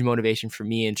you're a huge motivation for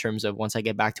me in terms of once I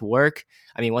get back to work.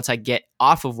 I mean, once I get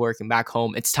off of work and back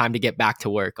home, it's time to get back to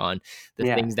work on the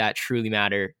Yeah. things that truly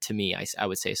matter to me. I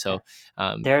would say Yeah. so.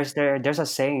 Um, There's a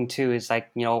saying too. Is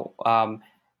like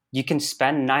you can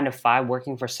spend 9 to 5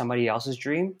 working for somebody else's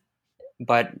dream,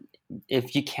 but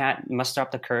if you can't muster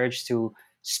up the courage to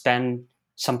spend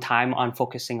some time on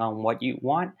focusing on what you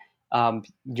want,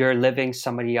 you're living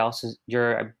somebody else's.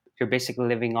 You're basically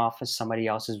living off of somebody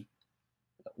else's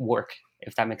work,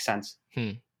 if that makes sense.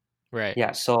 hmm, right.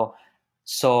 Yeah. So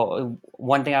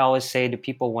one thing I always say to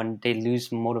people when they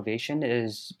lose motivation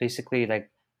is basically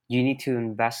like you need to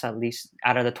invest at least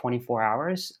out of the 24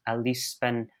 hours, at least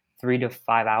spend 3 to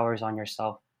 5 hours on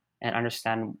yourself and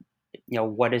understand,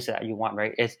 what is it that you want,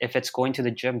 right? If it's going to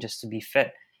the gym just to be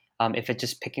fit, if it's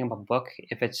just picking up a book,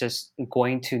 if it's just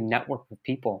going to network with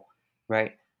people,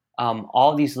 right?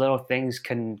 All these little things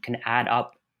can add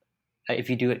up if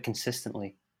you do it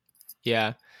consistently.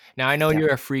 Yeah. Now I know Yeah. you're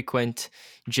a frequent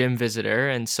gym visitor,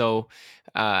 and so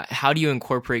how do you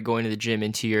incorporate going to the gym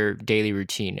into your daily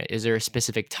routine? Is there a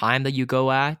specific time that you go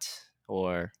at,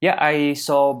 or Yeah,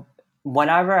 so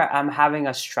whenever I'm having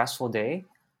a stressful day,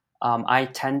 I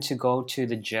tend to go to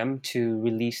the gym to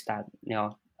release that,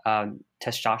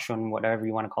 testosterone, whatever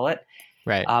you want to call it.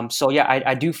 right? So yeah,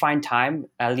 I do find time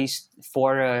at least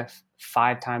 4 to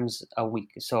 5 times a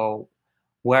week. So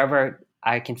wherever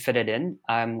I can fit it in,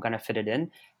 I'm gonna fit it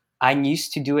in. I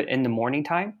used to do it in the morning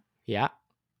time Yeah.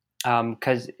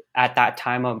 because at that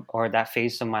time of or that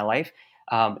phase of my life,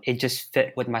 it just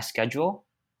fit with my schedule,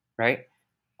 right?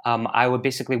 I would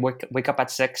basically wake up at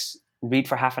 6, read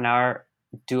for half an hour,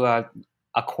 do a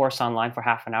course online for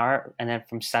half an hour, and then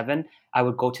from 7, I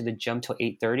would go to the gym till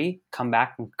 8:30, come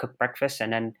back and cook breakfast,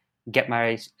 and then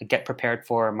get prepared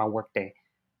for my work day.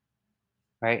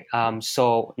 Right.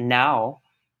 So now,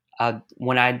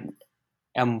 when I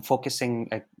am focusing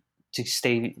to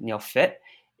stay fit,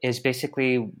 is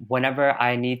basically whenever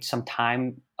I need some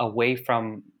time away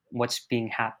from what's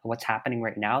happening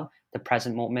right now, the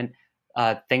present moment,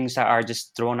 things that are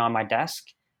just thrown on my desk,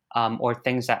 or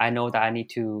things that I know that I need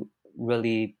to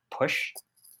really push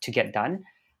to get done.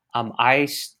 I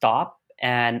stop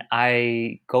and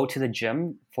I go to the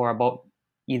gym for about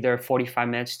either 45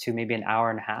 minutes to maybe an hour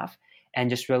and a half, and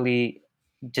just really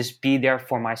just be there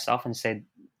for myself and say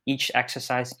each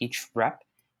exercise, each rep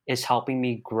is helping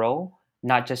me grow,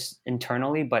 not just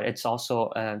internally, but it's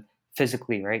also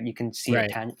physically, right? You can see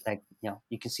it, Right.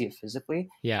 you can see it physically.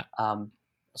 Yeah. Um,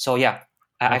 so yeah,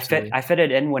 I fit Absolutely. I fit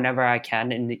it in whenever I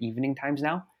can in the evening times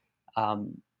now.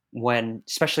 When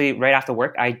especially right after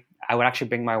work, I would actually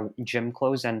bring my gym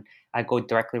clothes and I go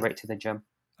directly right to the gym.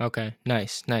 Okay.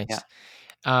 Nice. Yeah.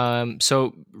 Nice.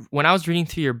 So when I was reading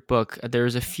through your book, there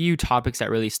was a few topics that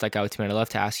really stuck out to me, and I'd love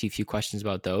to ask you a few questions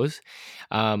about those.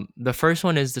 The first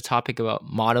one is the topic about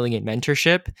modeling and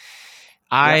mentorship. Yep.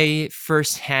 I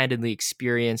first-handedly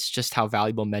experienced just how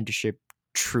valuable mentorship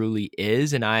truly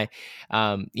is, and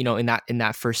in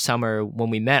that first summer when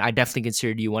we met, I definitely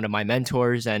considered you one of my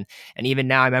mentors, and even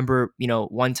now, I remember,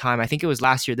 one time, I think it was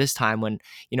last year this time when,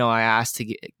 I asked to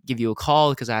give you a call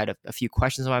because I had a few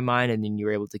questions on my mind, and then you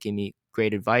were able to give me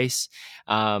great advice.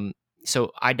 Um,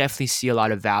 so I definitely see a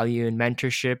lot of value in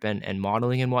mentorship and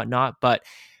modeling and whatnot, but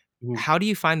Mhm. how do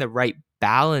you find the right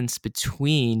balance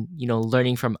between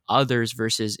learning from others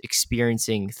versus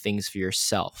experiencing things for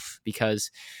yourself? Because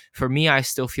for me, I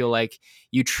still feel like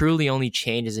you truly only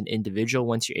change as an individual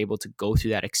once you're able to go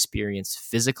through that experience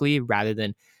physically rather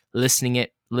than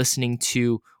listening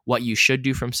to what you should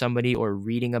do from somebody or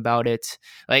reading about it.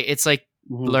 Like it's like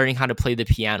Mhm. learning how to play the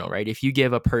piano, right? If you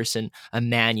give a person a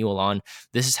manual on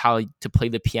this is how to play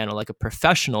the piano like a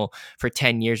professional for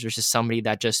 10 years versus somebody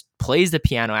that just plays the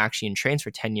piano actually and trains for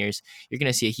 10 years, you're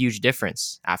going to see a huge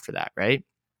difference after that, right?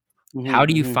 How Mhm.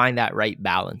 do you Mhm. find that right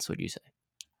balance, would you say?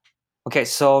 Okay,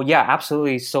 so yeah,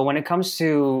 absolutely. So when it comes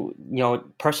to,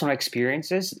 personal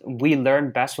experiences, we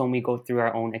learn best when we go through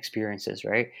our own experiences,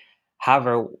 right?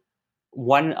 However,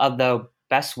 one of the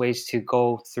best ways to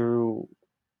go through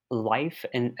life,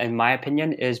 in my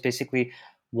opinion, is basically,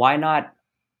 why not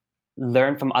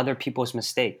learn from other people's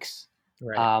mistakes?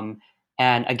 Right. Um,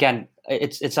 and again,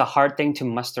 it's a hard thing to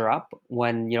muster up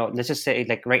when, let's just say,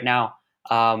 like right now,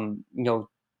 um, you know,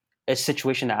 a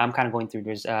situation that I'm kind of going through.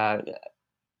 There's a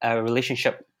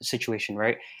relationship situation,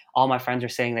 right? All my friends are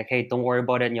saying like, "Hey, don't worry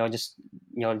about it.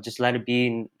 Just let it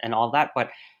be," and all that.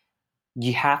 But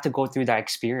you have to go through that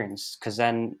experience, because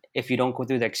then if you don't go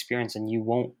through the experience, then you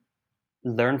won't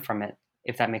learn from it.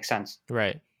 If that makes sense,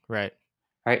 Right. Right.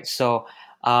 right? So,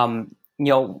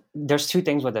 there's two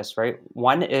things with this, right?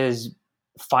 One is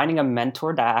finding a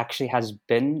mentor that actually has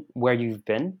been where you've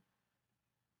been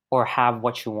or have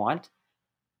what you want,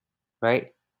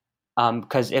 right?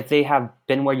 Because if they have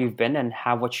been where you've been and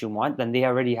have what you want, then they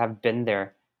already have been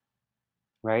there,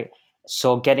 right?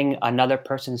 So getting another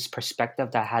person's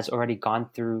perspective that has already gone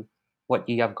through what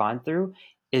you have gone through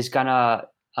is gonna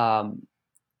um,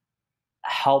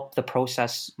 help the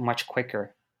process much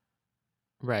quicker,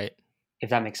 Right. if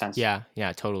that makes sense. Yeah.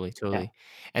 Yeah. Totally. Yeah. Totally.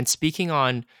 And speaking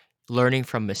on learning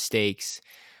from mistakes,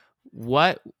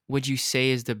 what would you say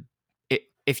is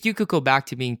if you could go back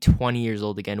to being 20 years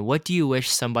old again, what do you wish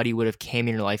somebody would have came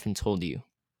in your life and told you?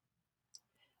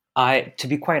 To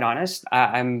be quite honest,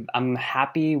 I'm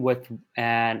happy with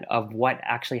and of what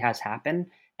actually has happened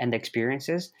and the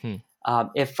experiences. Hmm.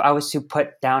 If I was to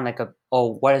put down like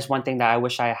what is one thing that I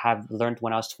wish I had learned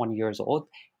when I was 20 years old?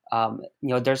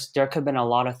 There could have been a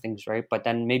lot of things, right? But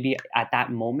then maybe at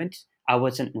that moment I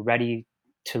wasn't ready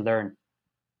to learn.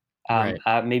 Right.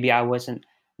 Maybe I wasn't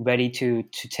ready to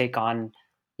take on,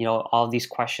 all these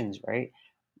questions, right?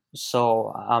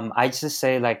 So I just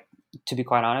say, like, to be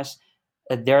quite honest,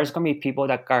 there's gonna be people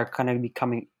that are gonna be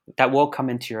coming that will come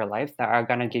into your life that are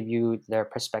gonna give you their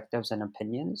perspectives and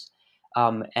opinions,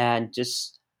 and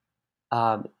just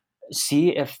um, see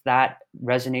if that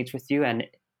resonates with you, and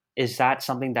is that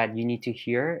something that you need to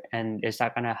hear, and is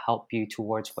that gonna help you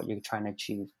towards what you're trying to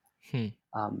achieve? Hmm.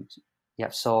 Um, yeah.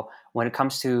 So when it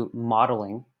comes to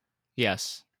modeling,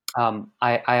 Yes.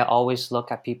 I always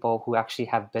look at people who actually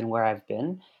have been where I've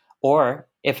been, or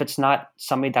if it's not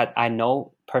somebody that I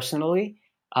know personally,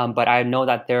 but I know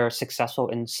that they're successful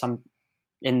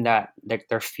in that, like,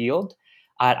 their field,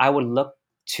 I would look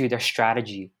to their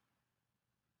strategy.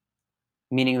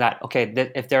 Meaning that, okay,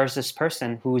 if there's this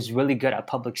person who's really good at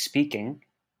public speaking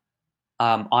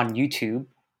on YouTube,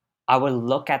 I would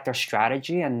look at their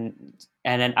strategy, and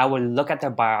then I would look at their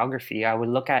biography. I would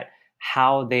look at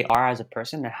how they are as a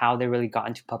person and how they really got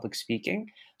into public speaking,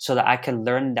 so that I can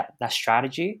learn that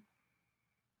strategy,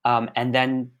 and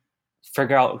then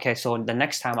figure out, okay, so the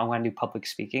next time I'm going to do public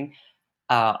speaking,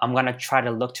 I'm going to try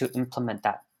to look to implement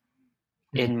that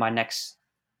Hmm. in my next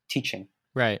teaching.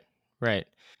 Right. Right.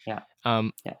 Yeah,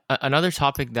 Um, yeah. Another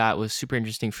topic that was super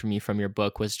interesting for me from your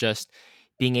book was just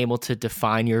being able to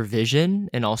define your vision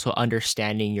and also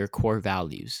understanding your core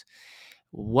values.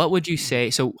 What would you say?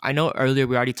 So I know earlier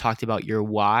we already talked about your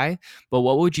why, but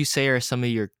what would you say are some of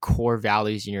your core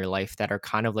values in your life that are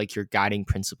kind of like your guiding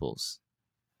principles?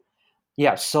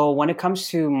 Yeah, so when it comes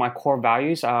to my core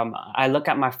values, I look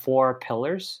at my four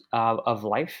pillars of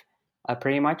life,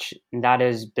 pretty much. And that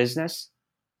is business.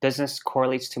 Business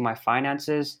correlates to my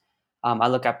finances. I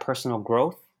look at personal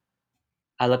growth.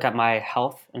 I look at my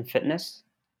health and fitness.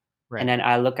 And Right. then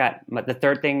I look at the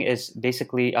third thing is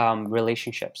basically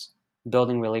relationships,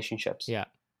 building relationships, Yeah.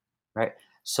 right?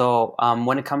 So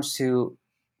when it comes to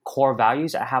core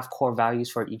values, I have core values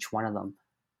for each one of them,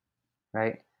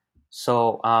 right?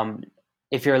 So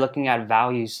if you're looking at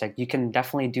values, like, you can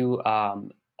definitely do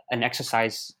an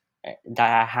exercise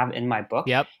that I have in my book,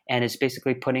 Yep. and it's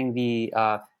basically putting the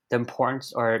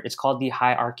importance, or it's called the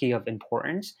hierarchy of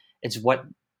importance. It's what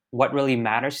really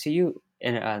matters to you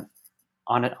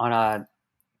on a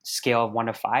scale of 1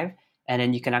 to 5, and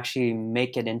then you can actually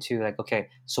make it into, like, okay,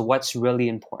 so what's really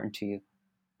important to you,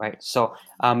 right? So,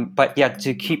 but yeah,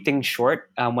 to keep things short,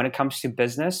 when it comes to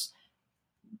business,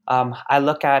 I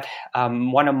look at,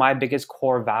 one of my biggest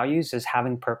core values is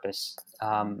having purpose.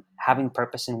 Having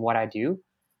purpose in what I do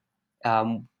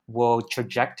will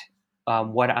traject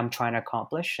what I'm trying to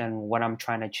accomplish and what I'm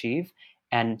trying to achieve,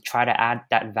 and try to add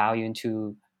that value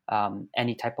into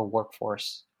any type of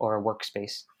workforce or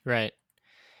workspace. Right.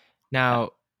 Yeah. Now,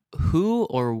 who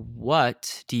or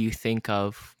what do you think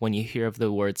of when you hear of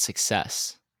the word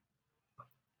success?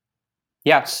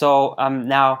 Yeah. So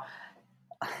now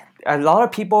a lot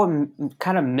of people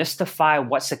kind of mystify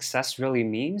what success really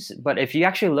means. But if you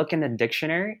actually look in the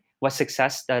dictionary, what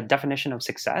success, the definition of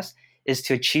success is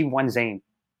to achieve one's aim,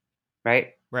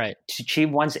 right? Right. To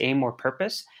achieve one's aim or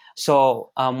purpose.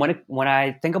 So when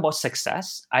I think about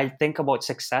success, I think about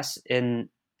success in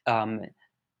um,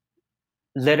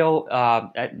 little.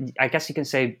 I guess you can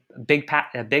say big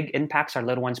impacts are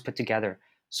little ones put together.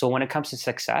 So when it comes to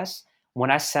success,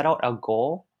 when I set out a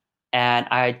goal and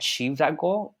I achieve that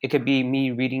goal, it could be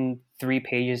me reading 3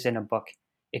 pages in a book.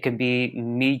 It could be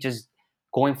me just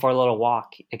going for a little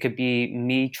walk. It could be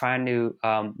me trying to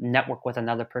network with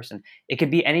another person. It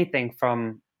could be anything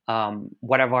from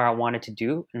whatever I wanted to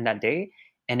do in that day.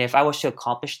 And if I was to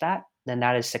accomplish that, then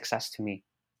that is success to me.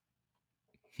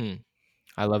 Hmm.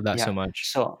 I love that so Yeah.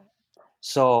 much.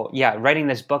 So yeah, writing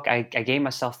this book, I gave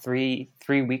myself three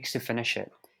weeks to finish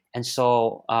it, and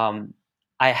so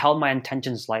I held my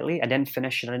intentions lightly. I didn't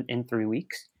finish it in 3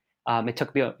 weeks. It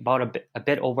took me about a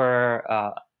bit over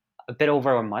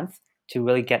a month to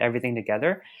really get everything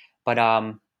together. But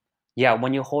yeah,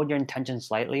 when you hold your intentions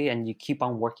lightly and you keep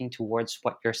on working towards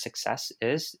what your success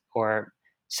is, or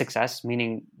success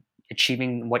meaning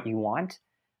achieving what you want,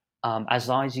 as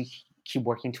long as you keep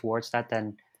working towards that,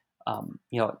 then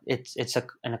it's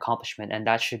an accomplishment, and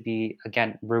that should be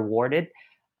again rewarded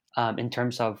in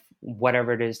terms of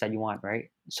whatever it is that you want,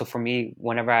 right? So for me,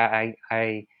 whenever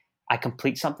I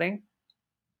complete something,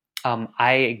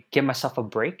 I give myself a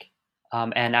break,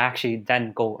 and I actually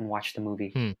then go and watch the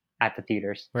movie Hmm. at the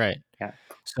theaters. Right. Yeah,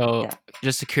 So, yeah.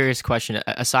 just a curious question: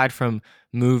 aside from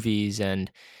movies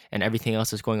and everything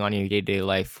else that's going on in your day to day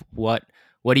life, what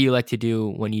do you like to do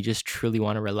when you just truly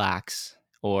want to relax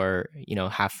or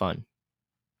have fun?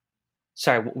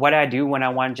 Sorry, what I do when I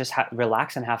want to just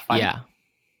relax and have fun? Yeah.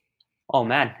 Oh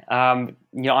man,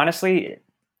 honestly,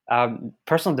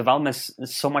 personal development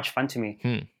is so much fun to me.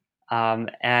 Hmm.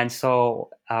 And so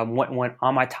when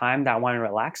on my time that I want to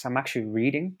relax, I'm actually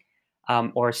reading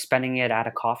or spending it at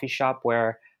a coffee shop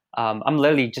where I'm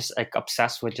literally just like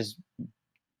obsessed with just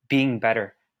being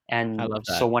better. I And love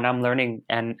so that. when I'm learning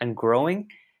and growing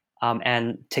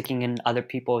and taking in other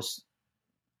people's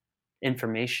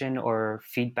information or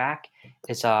feedback,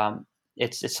 it's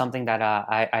it's something that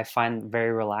I find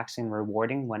very relaxing,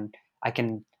 rewarding when I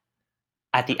can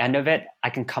at the end of it I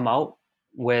can come out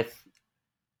with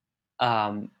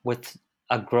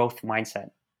a growth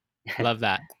mindset. Love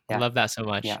that. Yeah, Love that so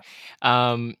much. yeah.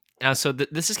 Now, so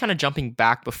this is kind of jumping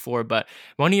back before, but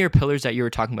one of your pillars that you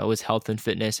were talking about was health and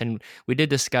fitness, and we did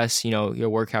discuss, your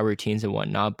workout routines and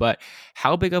whatnot. But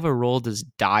how big of a role does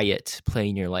diet play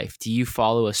in your life? Do you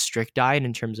follow a strict diet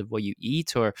in terms of what you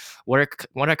eat, or what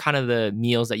are kind of the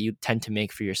meals that you tend to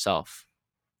make for yourself?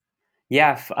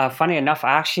 Yeah, funny enough,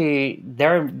 I actually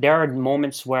there are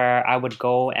moments where I would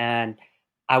go and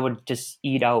I would just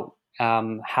eat out.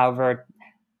 However,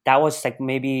 that was like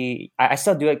maybe I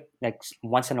still do it like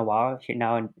once in a while here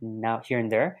now here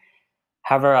and there.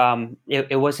 However,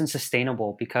 it wasn't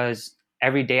sustainable because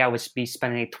every day I would be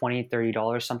spending like $20,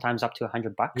 $30, sometimes up to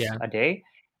 $100 Yeah, a day,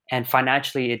 and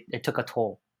financially it took a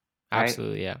toll, right?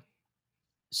 absolutely. Yeah.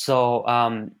 So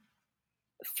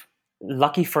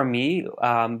lucky for me,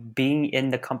 being in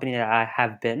the company that I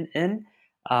have been in,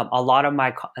 a lot of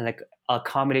my like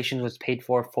accommodations was paid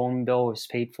for, phone bill was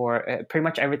paid for, pretty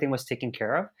much everything was taken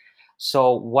care of.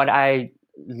 So what I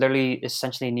literally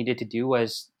essentially needed to do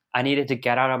was I needed to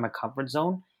get out of my comfort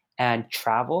zone and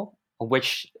travel,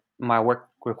 which my work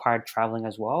required traveling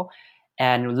as well.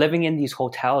 And living in these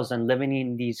hotels and living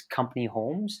in these company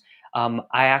homes,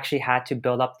 I actually had to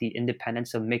build up the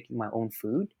independence of making my own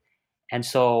food. And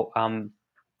so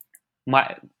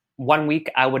my 1 week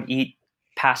I would eat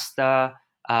pasta,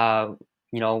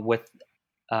 with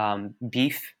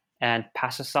beef and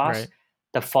pasta sauce. Right.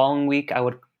 The following week I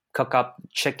would cook up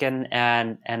chicken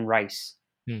and rice,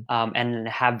 Hmm. and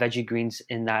have veggie greens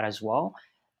in that as well.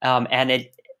 And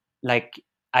it like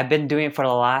I've been doing it for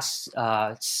the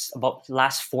about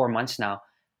last 4 months now.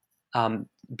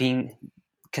 Being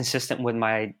consistent with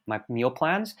my meal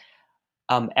plans.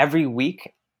 Every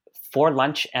week for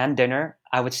lunch and dinner,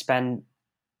 I would spend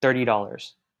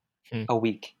 $30 Hmm. a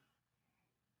week.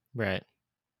 Right.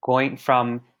 Going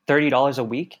from $30 a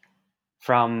week,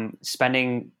 from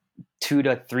spending $200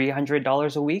 to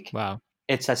 $300 a week, Wow.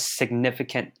 it's a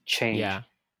significant Yeah. change.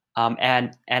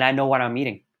 And I know what I'm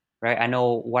eating, right? I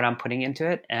know what I'm putting into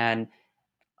it, and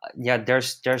yeah,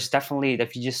 there's definitely,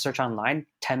 if you just search online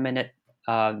 10-minute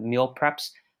meal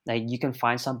preps, like you can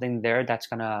find something there that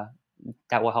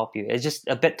will help you. It's just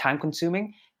a bit time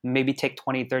consuming, maybe take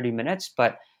 20-30 minutes,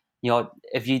 but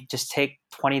if you just take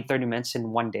 20-30 minutes in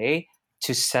one day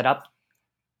to set up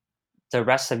the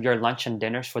rest of your lunch and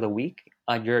dinners for the week,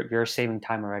 you're saving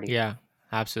time already. Yeah,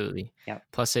 absolutely. Yeah.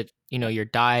 Plus it, Yeah. your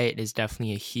diet is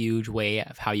definitely a huge way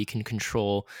of how you can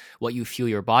control what you fuel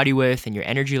your body with and your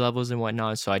energy levels and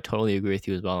whatnot. So I totally agree with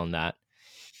you as well on that.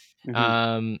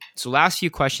 Hmm. So last few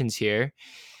questions here.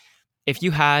 If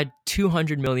you had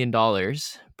 $200 million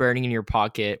burning in your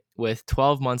pocket with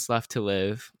 12 months left to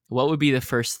live, what would be the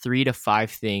first 3 to 5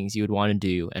 things you would want to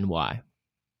do and why?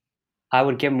 I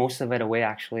would give most of it away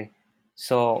actually.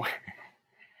 So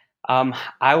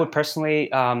I would personally,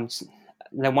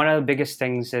 one of the biggest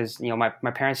things is,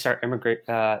 my parents are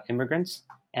immigrants,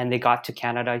 and they got to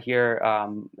Canada here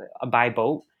by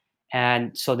boat.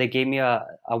 And so they gave me a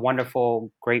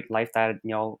wonderful, great life that,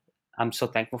 I'm so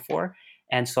thankful for.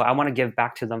 And so I want to give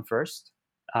back to them first,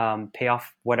 pay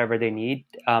off whatever they need,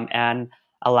 and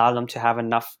allow them to have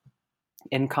enough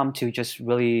income to just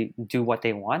really do what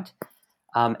they want.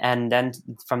 And then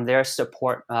from there,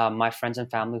 support my friends and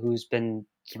family who's been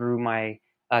through my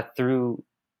through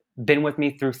been with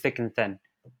me through thick and thin,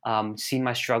 seen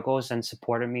my struggles and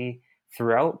supported me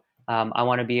throughout. I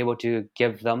want to be able to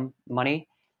give them money.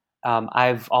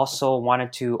 I've also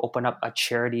wanted to open up a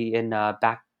charity in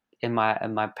back in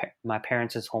my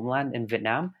parents' homeland in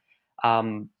Vietnam,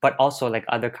 but also like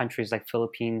other countries like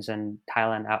Philippines and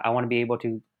Thailand. I want to be able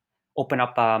to open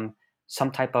up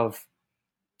some type of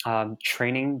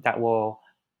training that will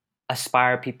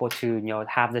aspire people to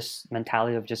have this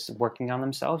mentality of just working on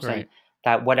themselves, and Right.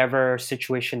 that whatever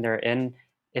situation they're in,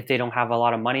 if they don't have a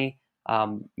lot of money,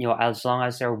 as long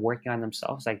as they're working on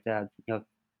themselves, like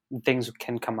things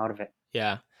can come out of it.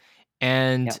 Yeah.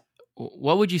 And Yeah.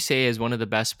 what would you say is one of the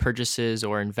best purchases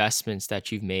or investments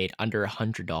that you've made under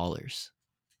 $100?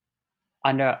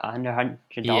 Under hundred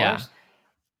Yeah. dollars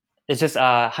is this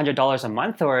 $100 a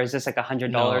month, or is this like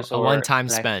hundred No, dollars a or one-time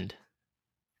like spend.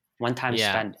 one time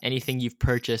Yeah. spend? Anything you've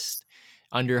purchased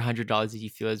under $100 that you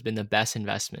feel has been the best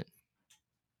investment.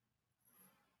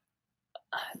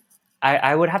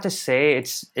 I would have to say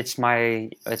it's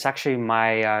actually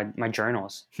my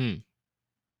journals. Hmm.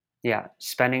 Yeah,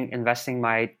 investing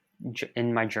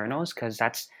in my journals, because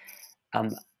that's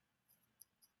um,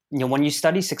 when you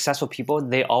study successful people,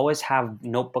 they always have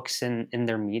notebooks in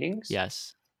their meetings.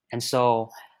 Yes. And so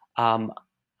um,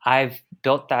 I've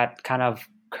built that kind of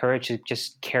courage to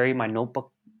just carry my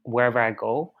notebook wherever I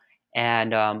go.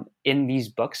 And in these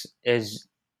books is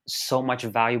so much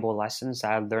valuable lessons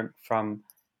that I've learned from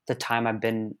the time I've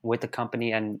been with the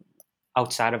company and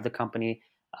outside of the company,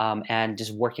 and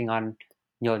just working on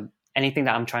anything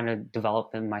that I'm trying to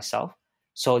develop in myself.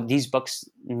 So these books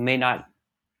may not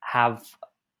have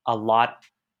a lot.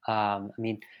 I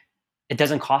mean, it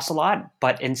doesn't cost a lot,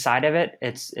 but inside of it,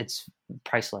 it's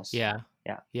priceless. Yeah.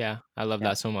 Yeah, Yeah. I love yeah,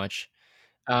 that so much.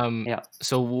 Um, yeah.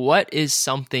 so what is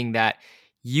something that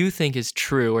you think is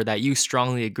true or that you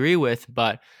strongly agree with,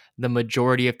 but the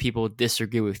majority of people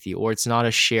disagree with you, or it's not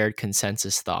a shared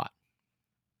consensus thought?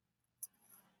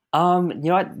 You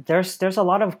know what? There's a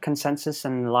lot of consensus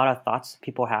and a lot of thoughts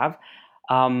people have.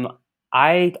 Um,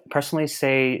 I personally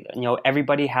say,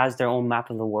 everybody has their own map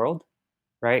of the world,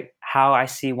 right? How I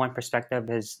see one perspective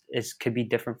is could be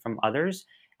different from others,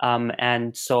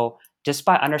 and so just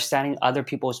by understanding other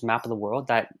people's map of the world,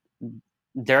 that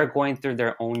they're going through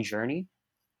their own journey,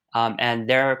 and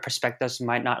their perspectives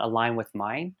might not align with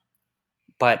mine,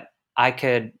 but I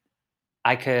could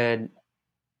I could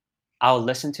I'll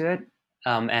listen to it,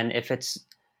 and if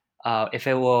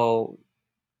it will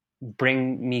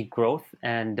bring me growth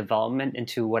and development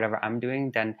into whatever I'm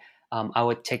doing, then I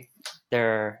would take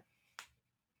their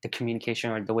the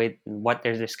communication or the way what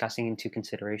they're discussing into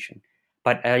consideration.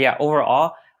 But yeah,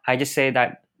 overall, I just say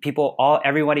that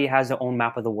everybody has their own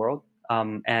map of the world,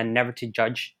 and never to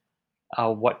judge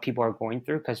what people are going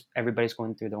through, because everybody's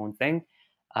going through their own thing,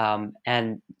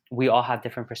 and we all have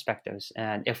different perspectives.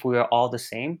 And if we are all the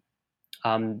same,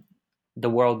 um, the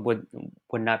world would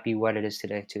not be what it is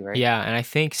today, too, right? Yeah, and I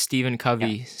think Stephen Yeah,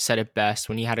 Covey said it best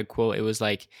when he had a quote. It was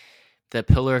like, the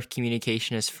pillar of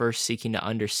communication is first seeking to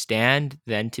understand,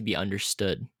 then to be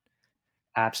understood.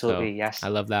 So absolutely, yes. I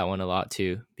love that one a lot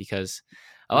too, because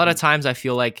a lot of Hmm. times I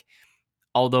feel like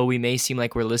although we may seem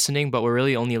like we're listening, but we're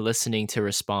really only listening to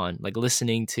respond, like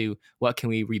listening to what can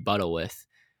we rebuttal with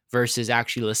versus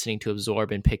actually listening to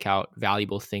absorb and pick out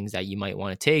valuable things that you might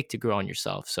want to take to grow on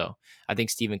yourself. So I think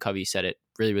Stephen Covey said it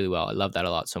really, really well. I love that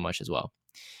a lot so much as well.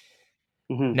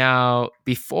 Hmm. Now,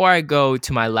 before I go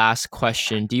to my last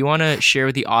question, do you want to share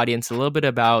with the audience a little bit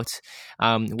about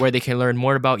where they can learn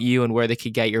more about you and where they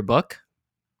could get your book?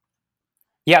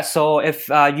 Yeah, so if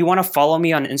you want to follow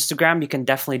me on Instagram, you can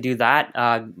definitely do that.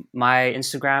 My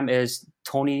Instagram is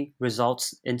Tony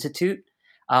Results Institute.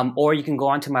 Or you can go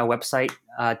onto my website,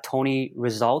 Tony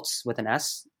Results with an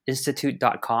S,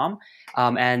 institute.com.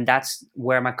 And that's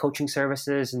where my coaching service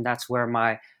is, and that's where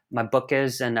my book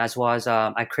is. And as well as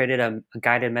I created a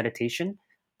guided meditation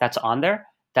that's on there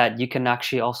that you can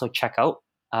actually also check out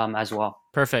as well.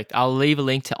 Perfect. I'll leave a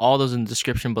link to all those in the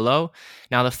description below.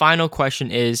 Now, the final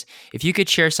question is, if you could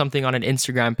share something on an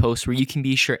Instagram post where you can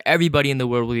be sure everybody in the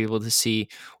world will be able to see,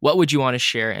 what would you want to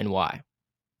share and why?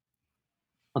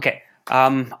 Okay.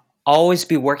 Always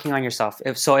be working on yourself.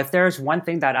 If there's one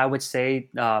thing that I would say,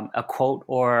 a quote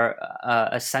or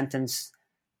a sentence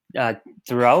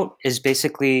throughout is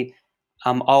basically,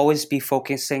 always be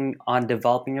focusing on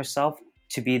developing yourself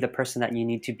to be the person that you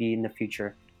need to be in the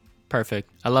future. Perfect.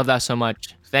 I love that so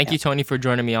much. Thank you, Tony, for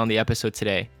joining me on the episode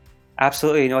today.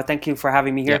 Absolutely. Thank you for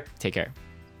having me here. Yep. Take care.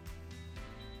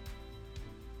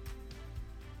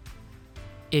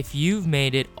 If you've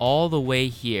made it all the way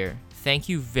here, thank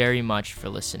you very much for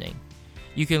listening.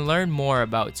 You can learn more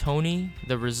about Tony,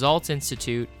 the Results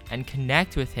Institute, and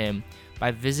connect with him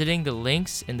by visiting the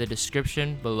links in the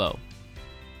description below.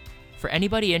 For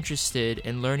anybody interested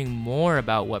in learning more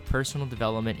about what personal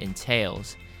development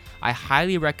entails, I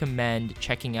highly recommend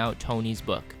checking out Tony's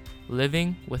book,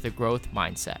 Living with a Growth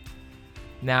Mindset.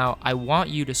 Now, I want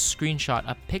you to screenshot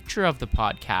a picture of the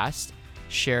podcast,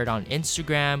 share it on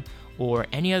Instagram or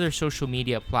any other social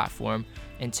media platform,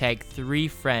 and tag 3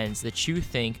 friends that you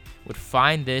think would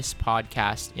find this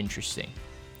podcast interesting.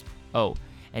 Oh,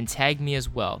 and tag me as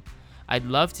well. I'd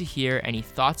love to hear any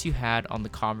thoughts you had on the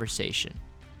conversation.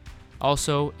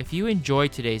 Also, if you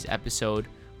enjoyed today's episode,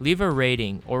 leave a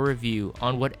rating or review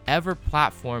on whatever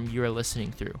platform you are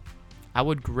listening through. I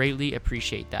would greatly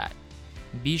appreciate that.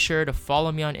 Be sure to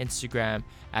follow me on Instagram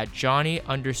at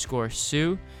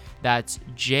Johnny_Hsu. That's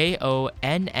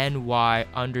JONNY_HSU.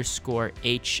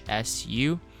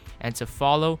 And to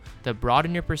follow the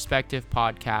Broaden Your Perspective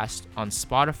podcast on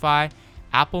Spotify,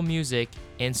 Apple Music,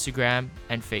 Instagram,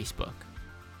 and Facebook.